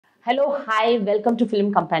Hello, hi, welcome to Film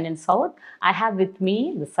Companion South. I have with me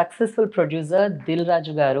the successful producer Dil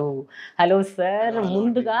Raju garu. Hello, sir.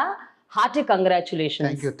 Munduga, hearty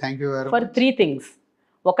congratulations. Thank you very for much. 3 things.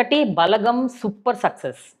 ఒకటి బలగం super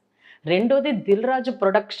success, రెండోది దిల్ రాజు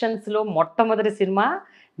ప్రొడక్షన్స్లో మొట్టమొదటి cinema,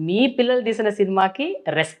 మీ పిల్లలు తీసిన సినిమాకి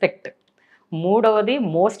respect, మూడవది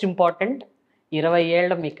most important 20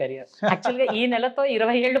 ఏళ్ల మీ career. యాక్చువల్గా ఈ నెలతో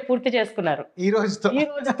 20 ఏళ్ళు పూర్తి చేసుకున్నారు ఈ రోజుతో.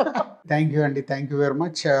 Thank you very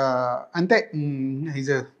much. అంతే,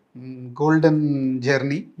 is golden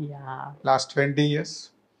journey last 20 years.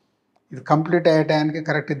 ఇది కంప్లీట్ అయ్యటానికి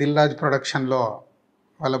కరెక్ట్ దిల్ రాజు ప్రొడక్షన్లో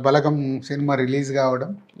వాళ్ళ బలగం సినిమా రిలీజ్ కావడం,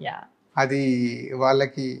 అది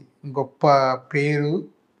వాళ్ళకి గొప్ప పేరు,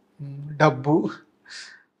 డబ్బు,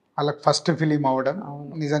 వాళ్ళకి ఫస్ట్ ఫిలిం అవడం,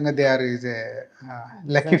 నిజంగా they are is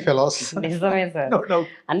lucky fellows. నిజమే సార్,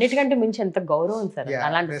 అన్నిటికంటే మించి ఎంత గౌరవం సార్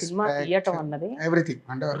అలాంటి సినిమా తీయటం అన్నది. ఎవ్రీథింగ్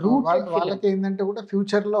అంటే వాళ్ళకి ఏంటంటే కూడా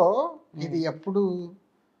ఫ్యూచర్ లో ఇది ఎప్పుడు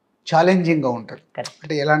ఛాలెంజింగ్ గా ఉంటుంది.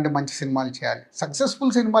 అంటే ఎలాంటి మంచి సినిమాలు చేయాలి,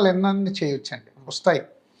 సక్సెస్ఫుల్ సినిమాలు ఎన్ని చేయొచ్చండి, వస్తాయి,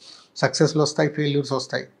 సక్సెస్లు వస్తాయి, ఫెయిల్యూర్స్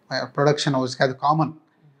వస్తాయి, ప్రొడక్షన్ హౌస్కి అది కామన్.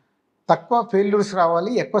 తక్కువ ఫెయిల్యూర్స్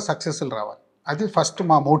రావాలి, ఎక్కువ సక్సెస్లు రావాలి, అది ఫస్ట్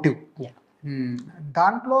మా మోటివ్.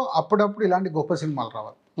 దాంట్లో అప్పుడప్పుడు ఇలాంటి గొప్ప సినిమాలు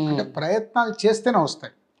రావాలి, అంటే ప్రయత్నాలు చేస్తేనే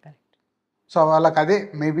వస్తాయి. సో వాళ్ళకి అదే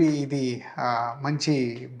మేబీ ఇది మంచి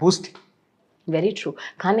బూస్ట్. Very true.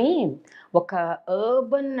 కానీ ఒక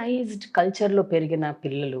అర్బనైజ్డ్ కల్చర్లో పెరిగిన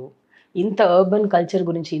పిల్లలు, ఇంత అర్బన్ కల్చర్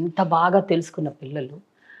గురించి ఇంత బాగా తెలుసుకున్న పిల్లలు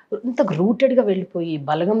ఇంత రూటెడ్గా వెళ్ళిపోయి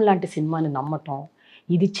బలగం లాంటి సినిమాని నమ్మటం,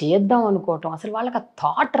 ఇది చేద్దాం అనుకోవటం, అసలు వాళ్ళకి ఆ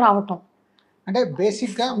థాట్ రావటం. అంటే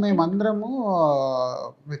బేసిక్గా మేమందరము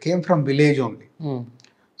came from village only.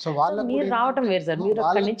 So వాళ్ళకి రావటం వేరు సార్, మీరు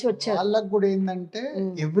అక్కడి నుంచి వచ్చారు. వాళ్ళకి కూడా ఏంటంటే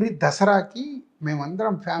ఎవ్రీ దసరాకి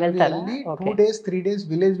మేమందరం ఫ్యామిలీ 2 days 3 days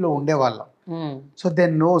విలేజ్ లో ఉండేవాళ్ళం. సో దే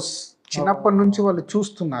నోస్, చిన్నప్పటి నుంచి వాళ్ళు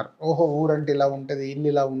చూస్తున్నారు, ఓహో ఊరంటే ఇలా ఉంటుంది, ఇల్లు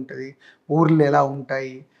ఇలా ఉంటుంది, ఊర్లు ఎలా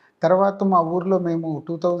ఉంటాయి. తర్వాత మా ఊర్లో మేము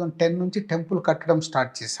 2010 నుంచి టెంపుల్ కట్టడం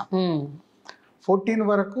స్టార్ట్ చేసాం. 14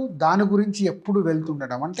 వరకు దాని గురించి ఎప్పుడు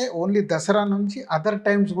వెళ్తుండడం, అంటే ఓన్లీ దసరా నుంచి అదర్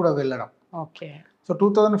టైమ్స్ కూడా వెళ్ళడం. ఓకే. సో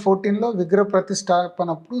 2014లో విగ్రహ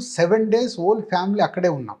ప్రతిష్టాపనప్పుడు 7 days ఓల్ ఫ్యామిలీ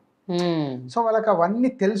అక్కడే ఉన్నాం. సో వాళ్ళకి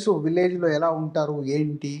అవన్నీ తెలుసు, విలేజ్లో ఎలా ఉంటారు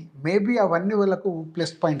ఏంటి, మేబీ అవన్నీ వాళ్ళకు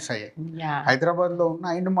ప్లస్ పాయింట్స్ అయ్యాయి. హైదరాబాద్లో ఉన్న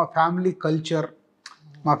అండ్ మా ఫ్యామిలీ కల్చర్,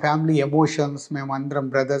 మా ఫ్యామిలీ ఎమోషన్స్, మేము అందరం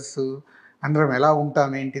బ్రదర్స్ అందరం ఎలా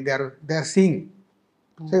ఉంటాం ఏంటి, దే ఆర్ సీయింగ్.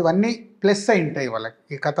 సో ఇవన్నీ ప్లస్ అయి ఉంటాయి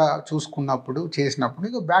వాళ్ళకి ఈ కథ చూసుకున్నప్పుడు, చేసినప్పుడు.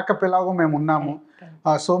 ఇక బ్యాకప్ ఎలాగో మేము ఉన్నాము,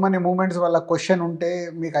 సో మెనీ మూమెంట్స్ వాళ్ళ క్వశ్చన్ ఉంటే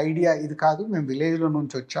మీకు ఐడియా ఇది కాదు, మేము విలేజ్లో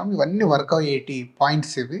నుంచి వచ్చాము, ఇవన్నీ వర్క్ అయ్యేటి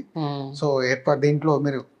పాయింట్స్ ఇవి. సో ఎక్కువ దీంట్లో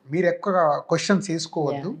మీరు ఎక్కువ క్వశ్చన్స్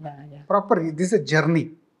తీసుకోవద్దు, proper this a journey.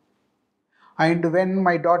 And when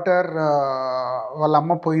my daughter వాళ్ళ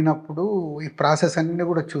అమ్మ పోయినప్పుడు ఈ ప్రాసెస్ అన్ని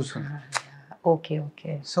కూడా చూస్తున్నాను. Okay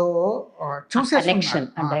okay. సో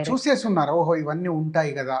చూసేస్తున్నారు, ఓహో ఇవన్నీ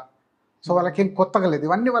ఉంటాయి కదా. సో వాళ్ళకి ఏం కొత్తగా లేదు,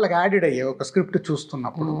 ఇవన్నీ వాళ్ళకి యాడెడ్ అయ్యాయి ఒక స్క్రిప్ట్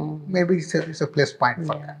చూస్తున్నప్పుడు. Maybe it's plus point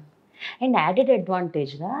for that. And added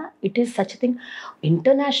అడ్వాంటేజ్గా it is such thing,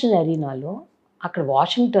 international అరీనాలో అక్కడ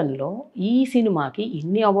వాషింగ్టన్లో ఈ సినిమాకి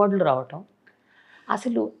ఇన్ని అవార్డులు రావటం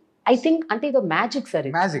అసలు ఐ థింక్ అంటే ఇదో magic sir,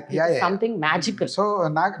 magic, something magical. So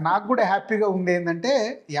నాకు కూడా హ్యాపీగా ఉంది ఏంటంటే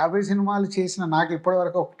 50 సినిమాలు చేసిన నాకు ఇప్పటి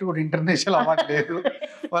వరకు ఒకటి కూడా ఇంటర్నేషనల్ అవార్డు లేదు.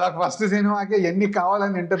 వాళ్ళకి ఫస్ట్ సినిమాకి ఎన్ని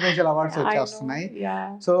కావాలని ఇంటర్నేషనల్ అవార్డ్స్ వచ్చేస్తున్నాయి.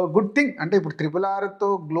 So good thing. అంటే ఇప్పుడు RRRతో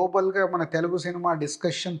గ్లోబల్గా మన తెలుగు సినిమా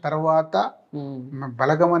డిస్కషన్ తర్వాత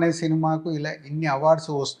బలగం అనే సినిమాకు ఇలా ఇన్ని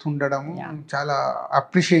అవార్డ్స్ వస్తుండడం చాలా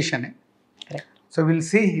అప్రిషియేషనే. సో విల్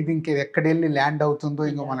సీ ఇది ఎక్కడ వెళ్ళి ల్యాండ్ అవుతుందో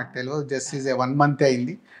ఇంకో మనకు తెలియదు. జస్ట్ ఈజ్ 1 month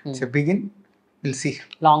అయింది, so begin, will see,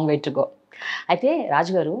 long way to go. అయితే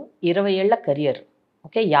రాజు గారు 20 ఏళ్ల కెరియర్,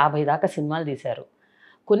 ఓకే, 50 దాకా సినిమాలు తీశారు.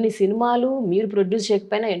 కొన్ని సినిమాలు మీరు ప్రొడ్యూస్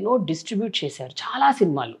చేయకపోయినా ఎన్నో డిస్ట్రిబ్యూట్ చేశారు, చాలా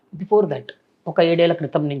సినిమాలు బిఫోర్ దట్, ఒక 7 ఏళ్ల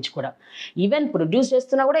క్రితం నుంచి కూడా. ఈవెన్ ప్రొడ్యూస్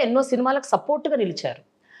చేస్తున్నా కూడా ఎన్నో సినిమాలకు సపోర్ట్గా నిలిచారు.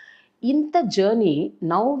 ఇంత journey,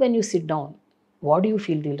 now when you SIT down, what do you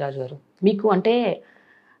feel Dil Raju గారు? మీకు అంటే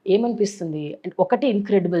ఏమనిపిస్తుంది? ఒకటి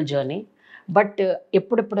ఇన్క్రెడిబుల్ జర్నీ, బట్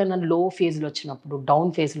ఎప్పుడెప్పుడైనా లో ఫేజ్లో వచ్చినప్పుడు, డౌన్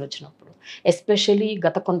ఫేజ్లో వచ్చినప్పుడు, ఎస్పెషలీ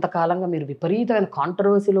గత కొంతకాలంగా మీరు విపరీతమైన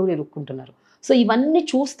కాంట్రవర్సీలో ఇరుక్కుంటున్నారు. సో ఇవన్నీ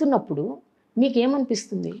చూస్తున్నప్పుడు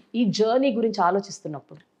మీకేమనిపిస్తుంది ఈ జర్నీ గురించి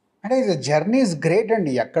ఆలోచిస్తున్నప్పుడు? అంటే జర్నీ ఇస్ గ్రేట్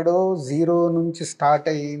అండి. ఎక్కడో 0 నుంచి స్టార్ట్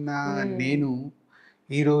అయిన నేను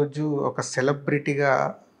ఈరోజు ఒక సెలబ్రిటీగా,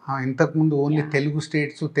 ఇంతకుముందు ఓన్లీ తెలుగు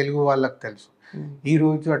స్టేట్స్, తెలుగు వాళ్ళకి తెలుసు.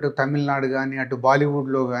 ఈరోజు అటు తమిళనాడు కానీ అటు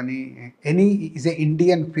బాలీవుడ్లో కానీ ఈజ్ ఏ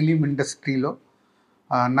ఇండియన్ ఫిలిం ఇండస్ట్రీలో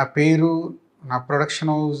నా పేరు, నా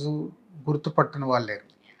ప్రొడక్షన్ హౌస్ గుర్తుపట్టని వాళ్ళు లేరు.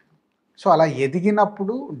 సో అలా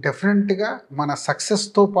ఎదిగినప్పుడు డెఫినెట్గా మన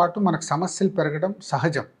సక్సెస్తో పాటు మనకు సమస్యలు పెరగడం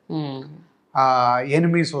సహజం.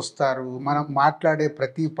 ఎనిమీస్ వస్తారు, మనం మాట్లాడే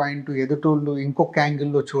ప్రతి పాయింట్ ఎదుటోళ్ళు ఇంకొక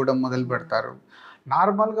యాంగిల్లో చూడడం మొదలు పెడతారు.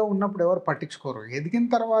 నార్మల్గా ఉన్నప్పుడు ఎవరు పట్టించుకోరు, ఎదిగిన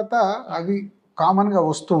తర్వాత అవి కామన్గా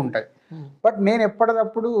వస్తూ ఉంటాయి. బట్ నేను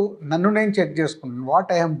ఎప్పటికప్పుడు నన్ను నేను చెక్ చేసుకుంటాను,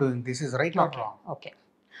 what I'm doing, this is right are wrong. Okay,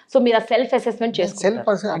 so మీరు సెల్ఫ్ అసెస్మెంట్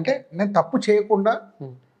అంటే నేను తప్పు చేయకుండా,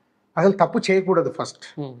 అసలు తప్పు చేయకూడదు, ఫస్ట్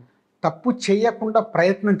తప్పు చేయకుండా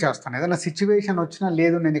ప్రయత్నం చేస్తాను. ఏదైనా సిచ్యువేషన్ వచ్చినా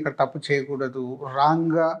లేదు నేను ఇక్కడ తప్పు చేయకూడదు,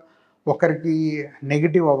 రాంగ్గా ఒకరికి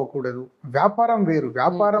నెగిటివ్ అవ్వకూడదు. వ్యాపారం వేరు,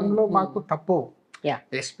 వ్యాపారంలో మాకు తప్పు,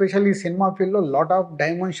 ఎస్పెషల్లీ సినిమా ఫీల్డ్లో లాట్ ఆఫ్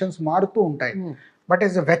డైమెన్షన్స్ మారుతూ ఉంటాయి. బట్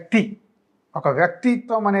యాజ్ ఎ వ్యక్తి, ఒక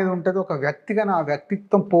వ్యక్తిత్వం అనేది ఉంటుంది, ఒక వ్యక్తిగా నా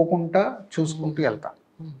వ్యక్తిత్వం పోకుండా చూసుకుంటూ వెళ్తా.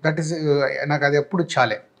 దట్ ఈస్ నాకు అది ఎప్పుడు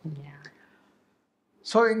చాలే.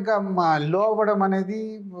 సో ఇంకా మా లో అవ్వడం అనేది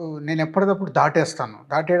నేను ఎప్పటికప్పుడు దాటేస్తాను.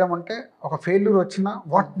 దాటేయడం అంటే ఒక ఫెయిల్యూర్ వచ్చినా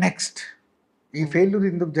వాట్ నెక్స్ట్, ఈ ఫెయిల్యూర్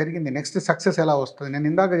ఎందుకు జరిగింది, నెక్స్ట్ సక్సెస్ ఎలా వస్తుంది. నేను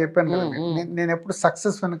ఇందాక చెప్పాను కదా, నేను ఎప్పుడు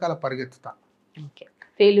సక్సెస్ వెనకాల పరిగెత్తుతాను.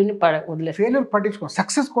 ఫెయిల్యూర్ పట్టించుకోం,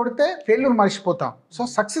 సక్సెస్ కొడితే ఫెయిల్యూర్ మర్చిపోతాం. సో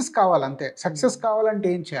సక్సెస్ కావాలి అంతే. సక్సెస్ కావాలంటే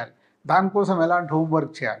ఏం చేయాలి, దానికోసం ఎలాంటి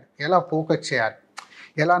హోంవర్క్ చేయాలి, ఎలా ఫోకస్ చేయాలి,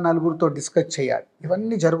 ఎలా నలుగురితో డిస్కస్ చేయాలి,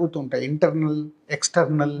 ఇవన్నీ జరుగుతుంటాయి. Internal,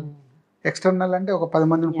 external. ఎక్స్టర్నల్ అంటే ఒక 10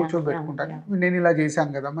 మందిని కూర్చోబెట్టుకుంటాను, నేను ఇలా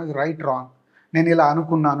చేశాను కదా, మరి రైట్ రాంగ్, నేను ఇలా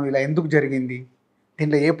అనుకున్నాను, ఇలా ఎందుకు జరిగింది,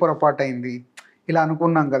 దీంట్లో ఏ పొరపాటు అయింది, ఇలా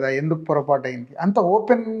అనుకున్నాం కదా ఎందుకు పొరపాటు అయింది, అంత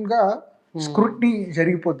ఓపెన్గా స్క్రూటినీ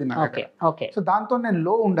జరిగిపోద్ది నాకు. సో దాంతో నేను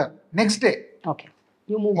లో ఉండను. నెక్స్ట్ డే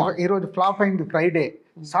ఈరోజు ఫ్లాప్ అయింది ఫ్రైడే,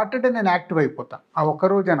 సాటర్డే నేను యాక్టివ్ అయిపోతాను. ఆ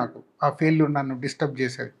ఒక్కరోజే నాకు ఆ ఫెయిల్యూర్ నన్ను డిస్టర్బ్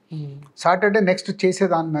చేసేది. సాటర్డే నెక్స్ట్ చేసే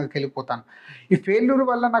దాని మీదకి వెళ్ళిపోతాను. ఈ ఫెయిల్యూర్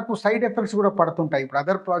వల్ల నాకు సైడ్ ఎఫెక్ట్స్ కూడా పడుతుంటాయి. ఇప్పుడు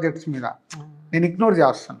అదర్ ప్రాజెక్ట్స్ మీద నేను ఇగ్నోర్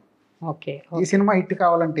చేస్తాను. ఈ సినిమా హిట్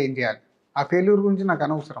కావాలంటే ఏం చేయాలి, ఆ ఫెయిల్యూర్ గురించి నాకు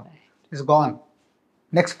అనవసరం, it's gone,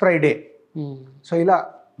 next Friday. So ఇలా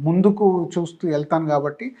ముందుకు చూస్తూ వెళ్తాను.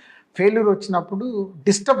 కాబట్టి ఫెయిల్యూర్ వచ్చినప్పుడు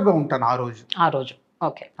డిస్టర్బ్గా ఉంటాను ఆ రోజు,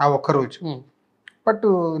 ఆ ఒక్కరోజు. But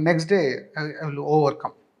next day I will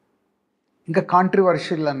overcome. ఇంకా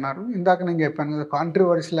కాంట్రవర్షియల్ అన్నారు, ఇందాక నేను చెప్పాను కదా,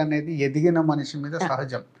 కాంట్రవర్షియల్ అనేది ఎదిగిన మనిషి మీద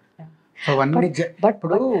సహజం. సో అవన్నీ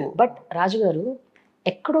బట్ రాజు గారు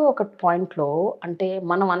ఎక్కడో ఒక పాయింట్లో, అంటే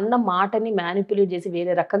మనం అన్న మాటని మ్యానిపులేట్ చేసి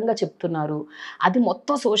వేరే రకంగా చెప్తున్నారు, అది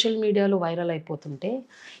మొత్తం సోషల్ మీడియాలో వైరల్ అయిపోతుంటే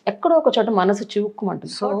ఎక్కడో ఒక చోట మనసు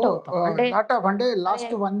చివుక్కుమంటుంది. సో అంటే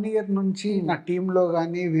లాస్ట్ 1 year నుంచి నా టీంలో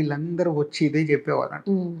కానీ వీళ్ళందరూ వచ్చి ఇదే చెప్పేవాళ్ళు,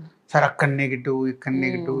 సార్ అక్కడ నెగిటివ్, ఇక్కడ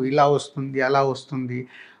నెగిటివ్, ఇలా వస్తుంది, అలా వస్తుంది,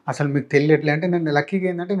 అసలు మీకు తెలియట్లే. అంటే నేను లక్కీగా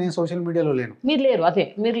ఏంటంటే నేను సోషల్ మీడియాలో లేను. మీరు లేరు, అదే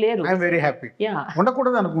మీరు లేరు. I'm very happy.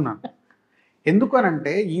 ఉండకూడదు అనుకున్నాను.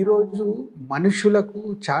 ఎందుకనంటే ఈరోజు మనుషులకు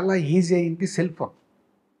చాలా ఈజీ అయింది సెల్ ఫోన్.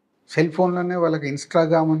 సెల్ ఫోన్లోనే వాళ్ళకి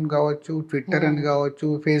ఇన్స్టాగ్రామ్ అని కావచ్చు, ట్విట్టర్ అని కావచ్చు,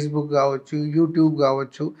 ఫేస్బుక్ కావచ్చు, యూట్యూబ్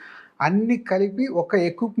కావచ్చు, అన్నీ కలిపి ఒక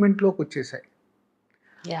ఎక్విప్మెంట్లోకి వచ్చేసాయి.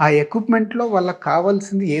 ఆ ఎక్విప్మెంట్లో వాళ్ళకి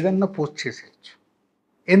కావాల్సింది ఏదన్నా పోస్ట్ చేసేయచ్చు.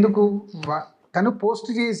 ఎందుకు, తను పోస్ట్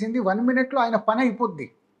చేసింది 1 minute ఆయన పని అయిపోద్ది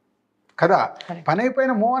కదా, పని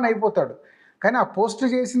అయిపోయిన మూవ్ ఆన్ అయిపోతాడు. కానీ ఆ పోస్ట్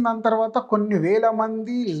చేసిన దాని తర్వాత కొన్ని వేల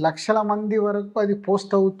మంది, లక్షల మంది వరకు అది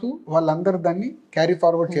పోస్ట్ అవుతూ వాళ్ళందరూ దాన్ని క్యారీ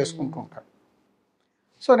ఫార్వర్డ్ చేసుకుంటూ ఉంటారు.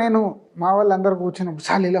 సో నేను మా వాళ్ళందరూ కూర్చున్నప్పుడు,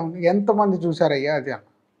 సార్ ఇలా ఉంది, ఎంతమంది చూసారయ్యా అది అన్న.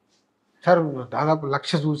 సార్ దాదాపు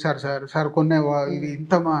 1,00,000 చూశారు సార్. సార్ కొన్ని ఇది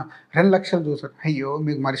ఇంత 2 లక్షలు చూసారు. అయ్యో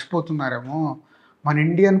మీకు మర్చిపోతున్నారేమో, మన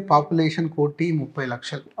ఇండియన్ పాపులేషన్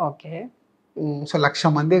 1,30,00,000. ఓకే, సో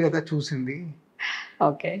 1,00,000 మందే కదా చూసింది.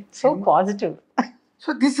 Okay, so positive.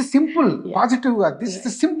 So this is simple, పాజిటివ్గా దిస్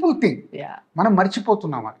ఇస్ సింపుల్ థింగ్. మనం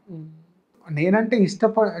మర్చిపోతున్నాం అది. నేనంటే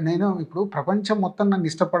నేను ఇప్పుడు ప్రపంచం మొత్తం నన్ను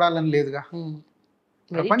ఇష్టపడాలని లేదుగా.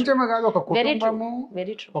 ప్రపంచమే కాదు, ఒక కుటుంబము,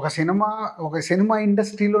 ఒక సినిమా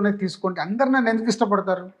ఇండస్ట్రీలోనే తీసుకుంటే అందరు నన్ను ఎందుకు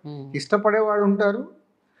ఇష్టపడతారు? ఇష్టపడేవాడు ఉంటారు,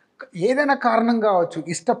 ఏదైనా కారణం కావచ్చు,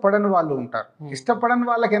 ఇష్టపడని వాళ్ళు ఉంటారు. ఇష్టపడని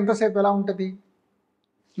వాళ్ళకి ఎంతసేపు ఎలా ఉంటుంది,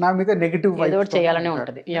 నా మీద నెగిటివ్ వైబ్,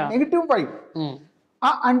 నెగిటివ్ వైబ్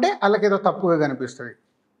అంటే వాళ్ళకి ఏదో తప్పుగా కనిపిస్తుంది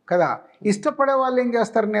కదా. ఇష్టపడే వాళ్ళు ఏం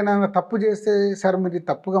చేస్తారు, నేను తప్పు చేస్తే సార్ మీరు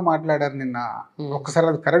తప్పుగా మాట్లాడారు నిన్న, ఒక్కసారి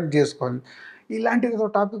అది కరెక్ట్ చేసుకోవాలి, ఇలాంటిది ఏదో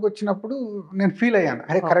టాపిక్ వచ్చినప్పుడు నేను ఫీల్ అయ్యాను,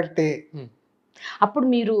 అరే కరెక్టే. అప్పుడు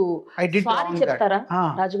మీరు చెప్తారా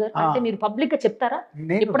రాజు గారు, అంటే మీరు పబ్లిక్ గా చెప్తారా,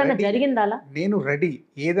 ఎప్పుడైనా జరిగిందా? నేను రెడీ,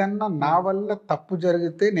 ఏదన్నా నా వల్ల తప్పు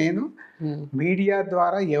జరిగితే నేను మీడియా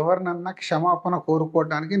ద్వారా ఎవరినన్నా క్షమాపణ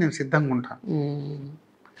కోరుకోవడానికి నేను సిద్ధంగా ఉంటాను.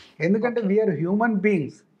 ఎందుకంటే వీఆర్ హ్యూమన్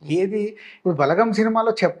బీయింగ్స్. ఏది ఇప్పుడు బలగం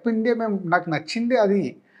సినిమాలో చెప్పిందే నాకు నచ్చింది అది,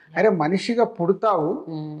 అరే మనిషిగా పుడతావు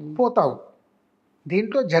పోతావు,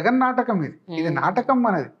 దీంట్లో జగన్ నాటకం ఇది నాటకం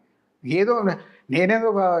అనేది. ఏదో నేనేదో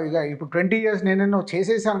ఇక ఇప్పుడు 20 years నేనేదో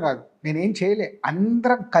చేసేసాను కాదు, నేనేం చేయలే.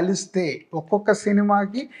 అందరం కలిస్తే ఒక్కొక్క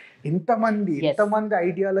సినిమాకి ఇంతమంది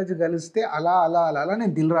ఐడియాలజీ కలిస్తే అలా అలా అలా అలా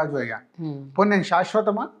నేను దిల్ రాజు అయ్యాను. పోనీ నేను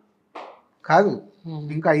శాశ్వతమా? కాదు.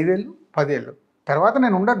 ఇంకా 5 ఏళ్ళు 10 ఏళ్ళు తర్వాత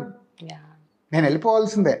నేను ఉండను, నేను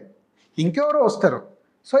వెళ్ళిపోవాల్సిందే, ఇంకెవరో వస్తారు.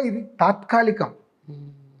 సో ఇది తాత్కాలికం,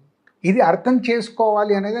 ఇది అర్థం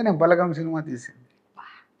చేసుకోవాలి అనేది నేను బలగం సినిమా తీసింది.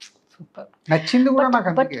 నచ్చింది కూడా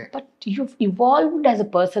నాకు. But you evolved as a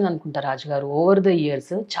person అనుకుంటా రాజు గారు. ఓవర్ ద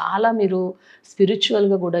ఇయర్స్ చాలా మీరు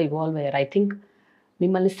స్పిరిచువల్గా కూడా ఇవాల్వ్ అయ్యారు. ఐ థింక్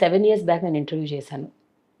మిమ్మల్ని 7 years బ్యాక్ నేను ఇంటర్వ్యూ చేశాను,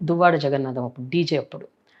 దువ్వాడ జగన్నాథం అప్పుడు డీజే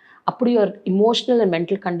అప్పుడు your emotional and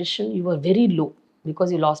mental condition you are very low because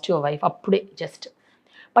you lost your wife అప్పుడే జస్ట్.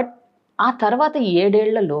 బట్ ఆ తర్వాత 7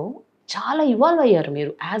 ఏళ్లలో చాలా ఇవాల్వ్ అయ్యారు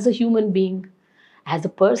మీరు as a human being, as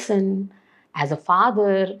a person, as a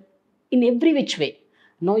father, in every which way.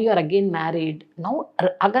 Now you are again married, now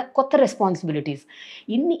కొత్త responsibilities.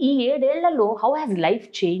 ఈ 7 ఏళ్లలో హౌ హ్యాస్ లైఫ్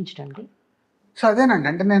చేంజ్డ్ అండి? సో అదేనండి,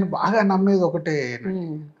 అంటే నేను బాగా నమ్మేది ఒకటే,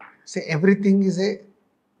 ఎవ్రీథింగ్ ఈజ్ ఏ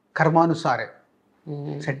కర్మానుసారే,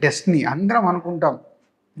 డెస్టినీ. అందరం అనుకుంటాం,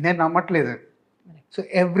 నేను నమ్మట్లేదు. So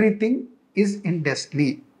everything is in destiny.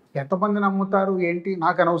 ఎంతమంది నమ్ముతారు ఏంటి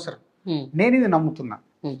నాకు అనవసరం, నేను ఇది నమ్ముతున్నా.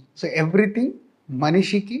 సో ఎవ్రీథింగ్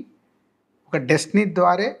మనిషికి ఒక డెస్టినీ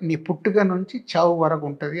ద్వారా నీ పుట్టుక నుంచి చావు వరకు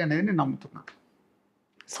ఉంటుంది అనేది నేను నమ్ముతున్నాను.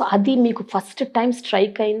 సో అది మీకు ఫస్ట్ టైం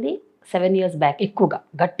స్ట్రైక్ అయింది 7 years బ్యాక్, ఎక్కువగా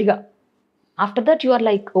గట్టిగా. After that you are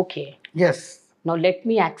like okay, yes, now let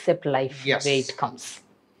me accept life way it comes.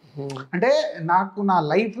 అంటే నాకు నా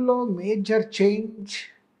లైఫ్లో మేజర్ చేంజ్,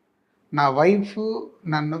 నా వైఫ్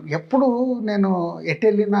నన్ను ఎప్పుడు నేను ఎటు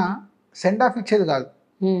వెళ్ళినా సెండ్ ఆఫ్ ఇచ్చేది కాదు.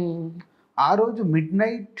 ఆ రోజు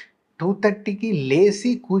midnight 2:30కి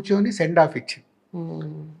లేచి కూర్చొని సెండ్ ఆఫ్ ఇచ్చింది.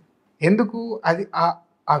 ఎందుకు? అది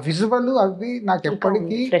ఆ విజువల్ అవి నాకు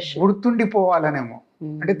ఎప్పటికీ గుర్తుండిపోవాలనేమో.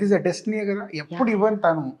 అంటే దిస్ అ డెస్టినీ కదా, ఎప్పుడు ఇవ్వను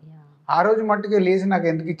తను. ఆ రోజు మట్టుకే లేచి నాకు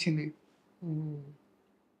ఎందుకు ఇచ్చింది.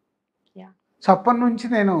 సో అప్పటి నుంచి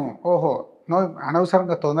నేను ఓహో నో,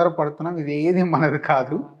 అనవసరంగా తొందరపడుతున్నాం, ఇది ఏది మనది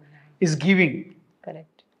కాదు, ఈజ్ గివింగ్.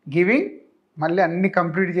 మళ్ళీ అన్ని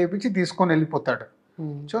కంప్లీట్ చేయించి తీసుకొని వెళ్ళిపోతాడు.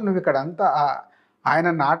 సో నువ్వు ఇక్కడ అంతా ఆయన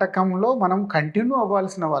నాటకంలో మనం కంటిన్యూ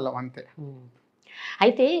అవ్వాల్సిన వాళ్ళం అంతే.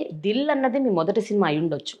 అయితే దిల్ అన్నది మీ మొదటి సినిమా అయి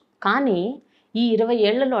ఉండొచ్చు, కానీ ఈ 20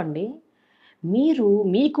 ఏళ్లలో అండి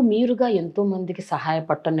మీకు మీరుగా ఎంతోమందికి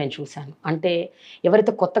సహాయపడటం నేను చూశాను. అంటే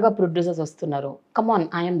ఎవరైతే కొత్తగా ప్రొడ్యూసర్స్ వస్తున్నారో, come on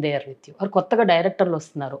I'm there with you, వారు కొత్తగా డైరెక్టర్లు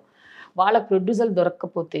వస్తున్నారు, వాళ్ళ ప్రొడ్యూసర్లు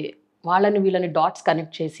దొరక్కపోతే వీళ్ళని డాట్స్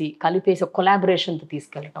కనెక్ట్ చేసి కలిపేసి కొలాబరేషన్తో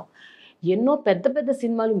తీసుకెళ్ళటం. ఎన్నో పెద్ద పెద్ద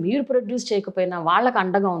సినిమాలు మీరు ప్రొడ్యూస్ చేయకపోయినా వాళ్ళకి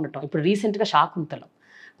అండగా ఉండటం. ఇప్పుడు రీసెంట్గా శాకుంతలం,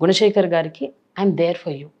 గుణశేఖర్ గారికి I'm there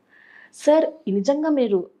for you sir. నిజంగా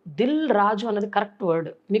మీరు దిల్ రాజు అన్నది కరెక్ట్ వర్డ్,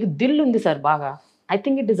 మీకు దిల్ ఉంది సార్ బాగా. I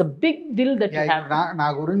think it is a big Dil that you have. నా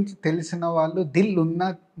గురించి తెలిసిన వాళ్ళు దిల్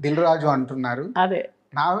ఉన్న దిల్ రాజు అంటున్నారు. అదే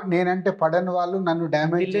నేనంటే పడని వాళ్ళు నన్ను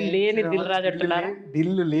డ్యామేజ్ లేని దిల్ రాజు అంటున్నారు,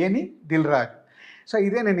 దిల్లు లేని దిల్ రాజు. సో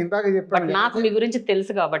ఇదే నేను ఇందాక చెప్పాను, నాకు మీ గురించి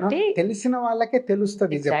తెలుసు కాబట్టి తెలిసిన వాళ్ళకే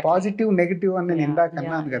తెలుస్తుంది పాజిటివ్ నెగిటివ్ అని. నేను ఇందాక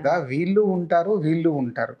అన్నాను కదా, వీళ్ళు ఉంటారు వీళ్ళు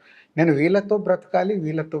ఉంటారు, నేను వీళ్ళతో బ్రతకాలి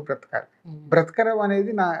వీళ్ళతో బ్రతకాలి. బ్రతకడం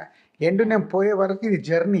అనేది నా ఎండు, నేను పోయే వరకు ఇది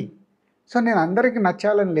జర్నీ. సో నేను అందరికీ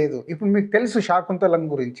నచ్చాలని లేదు. ఇప్పుడు మీకు తెలుసు శాకుంతలం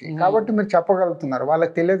గురించి కాబట్టి మీరు చెప్పగలుగుతున్నారు,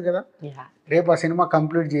 వాళ్ళకి తెలియదు కదా. రేపు ఆ సినిమా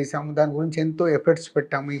కంప్లీట్ చేసాము, దాని గురించి ఎంతో ఎఫర్ట్స్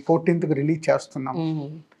పెట్టాము, ఈ 14th రిలీజ్ చేస్తున్నాం.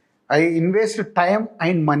 I invest time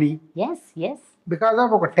and money because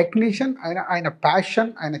of ఒక టెక్నీషియన్, ఆయన ప్యాషన్,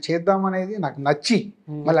 ఆయన చేద్దామనేది నాకు నచ్చి.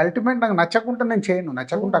 మళ్ళీ అల్టిమేట్ నాకు నచ్చకుండా నేను చేయను,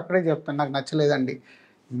 నచ్చకుండా అక్కడే చెప్తాను నాకు నచ్చలేదండి,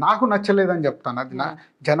 నాకు నచ్చలేదని చెప్తాను. అది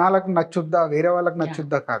జనాలకు నచ్చుద్దా వేరే వాళ్ళకి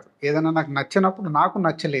నచ్చుద్దా కాదు, ఏదైనా నాకు నచ్చినప్పుడు నాకు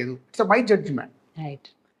నచ్చలేదు, ఇట్స్ మై జడ్జిమెంట్.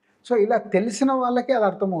 సో ఇలా తెలిసిన వాళ్ళకే అది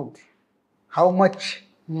అర్థమవుద్ది హౌ మచ్,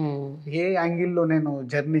 ఏ యాంగిల్లో నేను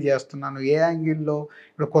జర్నీ చేస్తున్నాను, ఏ యాంగిల్లో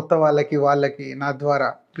ఇప్పుడు కొత్త వాళ్ళకి నా ద్వారా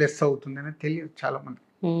ప్లస్ అవుతుంది అని తెలియదు చాలామంది.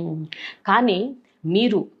 కానీ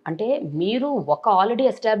మీరు ఒక ఆల్రెడీ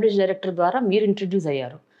ఎస్టాబ్లిష్ డైరెక్టర్ ద్వారా మీరు ఇంట్రడ్యూస్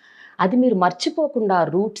అయ్యారు. అది మీరు మర్చిపోకుండా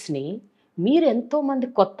రూట్స్ని మీరు ఎంతోమంది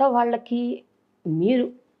కొత్త వాళ్ళకి మీరు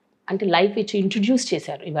అంటే లైఫ్ ఇచ్చి ఇంట్రడ్యూస్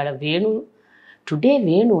చేశారు. ఇవాళ today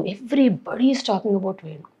Venu everybody is talking about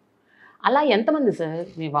Venu. అలా ఎంతమంది సార్,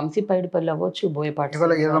 మీ వంశీ పైడిపల్లి అవ్వచ్చు, బోయపాటి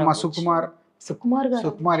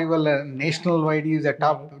సుకుమార్ ఇవాళ national wide is a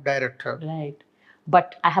top director. Right.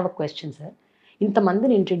 But I have a question sir,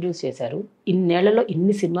 ఇంతమందిని ఇంట్రడ్యూస్ చేశారు, ఇన్నేళ్లలో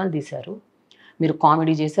ఇన్ని సినిమాలు తీశారు, మీరు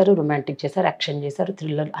కామెడీ చేశారు, రొమాంటిక్ చేశారు, యాక్షన్ చేశారు,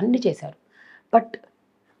 థ్రిల్లర్ అన్నీ చేశారు, బట్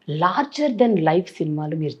లార్జర్ దెన్ లైఫ్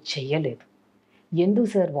సినిమాలు మీరు చెయ్యలేదు. ఎందుకు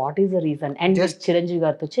sir? What is the reason? And Chiranjeevi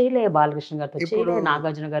గారితో చేయలే, బాలకృష్ణ గారితో చేయలే,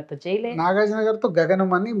 నాగార్జున గారితో చేయలే. నాగార్జున గారితో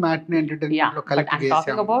గగనం అని మ్యాట్ని ఎంటర్టైన్మెంట్ లో కలెక్ట్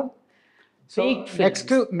చేశాము. సో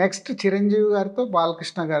నెక్స్ట్ చిరంజీవి గారితో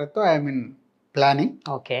బాలకృష్ణ గారితో I mean planning.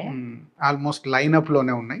 Okay. Almost lineup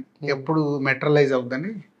లోనే ఉన్నాయి. ఎప్పుడు మెట్రలైజ్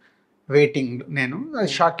అవుద్దని వెయిటింగ్. నేను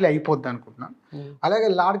షార్ట్లీ అయిపోద్ది అనుకుంటున్నాను. అలాగే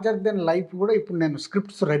లార్జర్ దెన్ లైఫ్ కూడా ఇప్పుడు నేను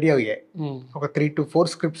స్క్రిప్ట్స్ రెడీ అయ్యాయి. ఒక 3 to 4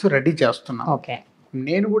 స్క్రిప్ట్స్ రెడీ చేస్తున్నాను.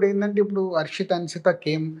 నేను కూడా ఏంటంటే ఇప్పుడు హర్షిత్ అన్షిత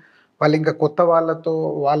కేమ్ వాళ్ళు ఇంకా కొత్త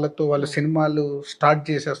వాళ్ళు సినిమాలు స్టార్ట్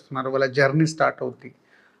చేసేస్తున్నారు. వాళ్ళ జర్నీ స్టార్ట్ అవుతుంది.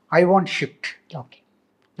 I want shift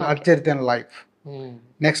larger than life.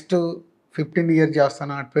 Next 15 years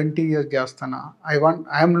చేస్తానా, 20 years చేస్తానా,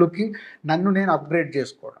 ఐఎమ్ లుకింగ్ నన్ను నేను అప్గ్రేడ్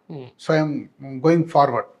చేసుకోవడం. So I'm going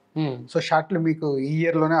forward. So shortly మీకు ఈ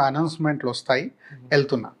ఇయర్లోనే అనౌన్స్మెంట్లు వస్తాయి.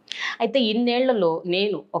 వెళ్తున్నా. అయితే ఇన్నేళ్లలో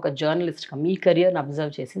నేను ఒక జర్నలిస్ట్గా మీ కెరియర్ని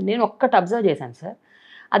అబ్జర్వ్ చేసి నేను ఒక్కటి అబ్జర్వ్ చేశాను సార్.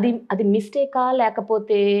 అది మిస్టేకా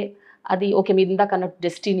లేకపోతే అది ఓకే మీరు ఇందాక అన్నట్టు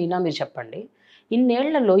డెస్టినీనా మీరు చెప్పండి.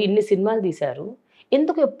 ఇన్నేళ్లలో ఇన్ని సినిమాలు తీశారు,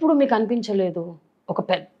 ఎందుకు ఎప్పుడు మీకు అనిపించలేదు ఒక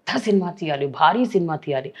పెద్ద సినిమా తీయాలి, భారీ సినిమా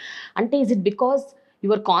తీయాలి అంటే? Is it because you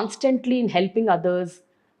are constantly in helping others,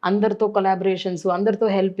 అందరితో కొలాబరేషన్స్, అందరితో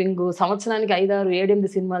హెల్పింగ్, సంవత్సరానికి 5, 6, 7,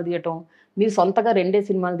 8 సినిమాలు తీయటం, మీరు సొంతగా 2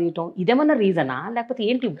 సినిమాలు తీయటం, ఇదేమన్నా రీజనా లేకపోతే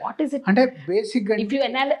ఏంటి? What is it? అంటే బేసిక్గా if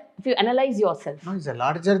you analyse your self.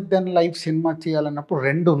 Larger than life cinema తీయాలన్నప్పుడు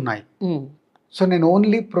 2 ఉన్నాయి. సో నేను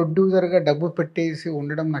ఓన్లీ ప్రొడ్యూసర్గా డబ్బు పెట్టేసి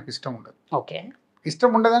ఉండడం నాకు ఇష్టం ఉండదు. ఓకే. ఇష్టం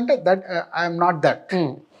ఉండదంటే that I'm not that.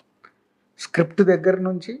 Script దగ్గర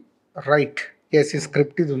నుంచి రైట్ ఎస్ ఈ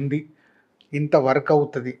స్క్రిప్ట్ ఇది ఉంది, ఇంత వర్క్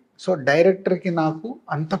అవుతుంది. సో డైరెక్టర్కి నాకు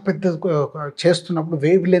అంత పెద్ద చేస్తున్నప్పుడు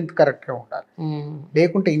వేవ్ లెంత్ కరెక్ట్గా ఉండాలి,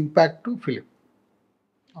 లేకుంటే ఇంపాక్ట్ ఫిలిం.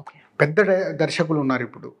 పెద్ద దర్శకులు ఉన్నారు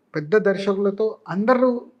ఇప్పుడు. పెద్ద దర్శకులతో అందరూ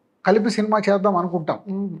కలిపి సినిమా చేద్దాం అనుకుంటాం,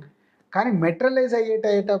 కానీ మెటీరియలైజ్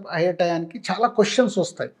అయ్యే టయానికి చాలా క్వశ్చన్స్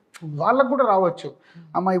వస్తాయి. వాళ్ళకు కూడా రావచ్చు,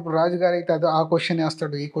 అమ్మ ఇప్పుడు రాజుగారు అయితే అది ఆ క్వశ్చన్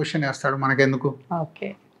వేస్తాడు, ఈ క్వశ్చన్ వేస్తాడు, మనకెందుకు. Okay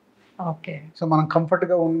okay. సో మనం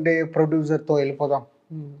కంఫర్ట్గా ఉండే ప్రొడ్యూసర్తో వెళ్ళిపోదాం.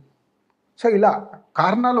 సో ఇలా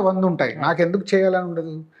కారణాలు 100 ఉంటాయి. నాకు ఎందుకు చేయాలని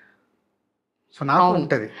ఉండదు. సో నాకు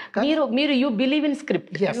ఉంటుంది. మీరు you believe in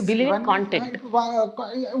script, you believe in content.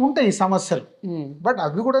 ఉంటాయి సమస్యలు, బట్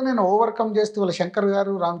అవి కూడా నేను ఓవర్కమ్ చేస్తూ వాళ్ళ శంకర్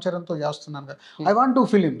గారు రామ్ చరణ్తో చేస్తున్నాను కదా. I want 2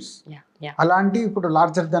 films. అలాంటి ఇప్పుడు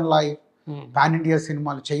larger than life pan India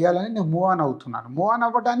సినిమాలు చేయాలని నేను మూవ్ ఆన్ అవుతున్నాను. మూవ్ ఆన్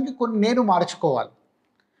అవ్వడానికి కొన్ని నేను మార్చుకోవాలి.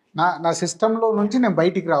 నా సిస్టంలో నుంచి నేను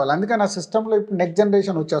బయటికి రావాలి. అందుకే నా సిస్టంలో ఇప్పుడు నెక్స్ట్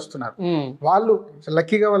జనరేషన్ వచ్చేస్తున్నారు. వాళ్ళు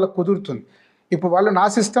లక్కీగా వాళ్ళకి కుదురుతుంది. ఇప్పుడు వాళ్ళు నా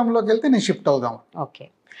సిస్టంలోకి వెళ్తే నేను షిఫ్ట్ అవుదాం. ఓకే.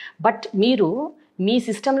 బట్ మీరు మీ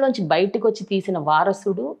సిస్టంలోంచి బయటకు వచ్చి తీసిన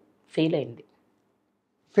వారసుడు ఫెయిల్ అయింది.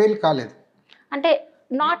 ఫెయిల్ కాలేదు అంటే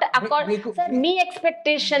not according sir me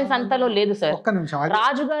expectations అంతలో లేదు సార్. ఒక్క నిమిషం,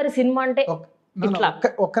 రాజు గారి సినిమా అంటే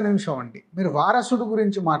ఒక్క నిమిషం అండి. మీరు వారసుడు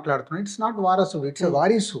గురించి మాట్లాడుతున్నారు. ఇట్స్ నాట్ వారసుడు, it's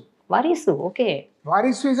Varisu. Varisu. Okay.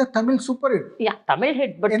 Varisu is a Tamil super hit. Yeah, Tamil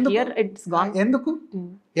hit, but here it's gone. ఎందుకు?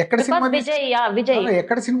 ఎక్కడ సినిమా విజయ్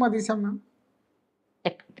ఎక్కడ సినిమా తీసాం మేము?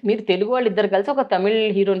 మీరు తెలుగు వాళ్ళు ఇద్దరు కలిసి ఒక తమిళ్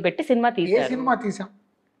హీరోని పెట్టి సినిమా తీశారు. ఏ సినిమా తీసాం?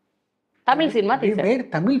 తమిళ్ సినిమా తీశారు. Made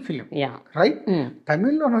Tamil film, right?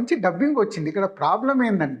 తమిళ్లో నుంచి డబ్బింగ్ వచ్చింది. ఇక్కడ ప్రాబ్లం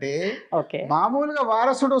ఏంటంటే మామూలుగా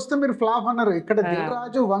వారసుడు వస్తే మీరు ఫ్లాప్ అన్నారు. ఇక్కడ దిల్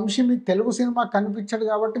రాజు వంశీ మీకు తెలుగు సినిమా కనిపించడు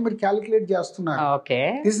కాబట్టి మీరు క్యాలిక్యులేట్ చేస్తున్నారు.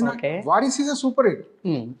 Warriors is super hit.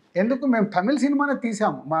 ఎందుకు? మేము తమిళ్ సినిమానే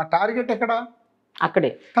తీసాము. మా టార్గెట్ ఎక్కడ?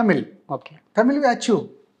 అక్కడే తమిళ్. ఓకే. తమిళ్ అచీవ్.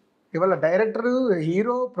 ఇవాళ director,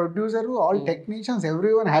 hero, producer, all technicians,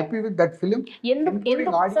 everyone happy with that film.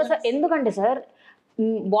 ఎందుకంటే sir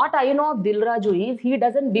what I know of Dil Raju is he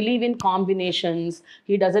doesn't believe in combinations,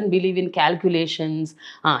 he doesn't believe in calculations.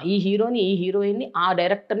 ఈ హీరోని ఈ హీరోయిన్ని ఆ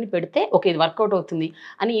డైరెక్టర్ని పెడితే ఓకే ఇది వర్కౌట్ అవుతుంది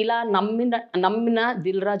అని ఇలా నమ్మిన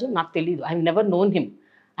దిల్ రాజు నాకు తెలియదు. I never known him.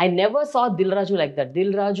 I never saw Dil Raju like that.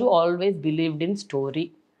 Dil Raju always believed in story.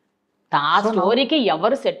 ఆ స్టోరీకి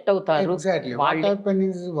ఎవరు సెట్ అవుతారు?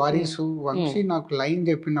 వారీసు వంశీ నాకు లైన్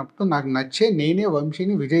చెప్పినప్పుడు నాకు నచ్చే నేనే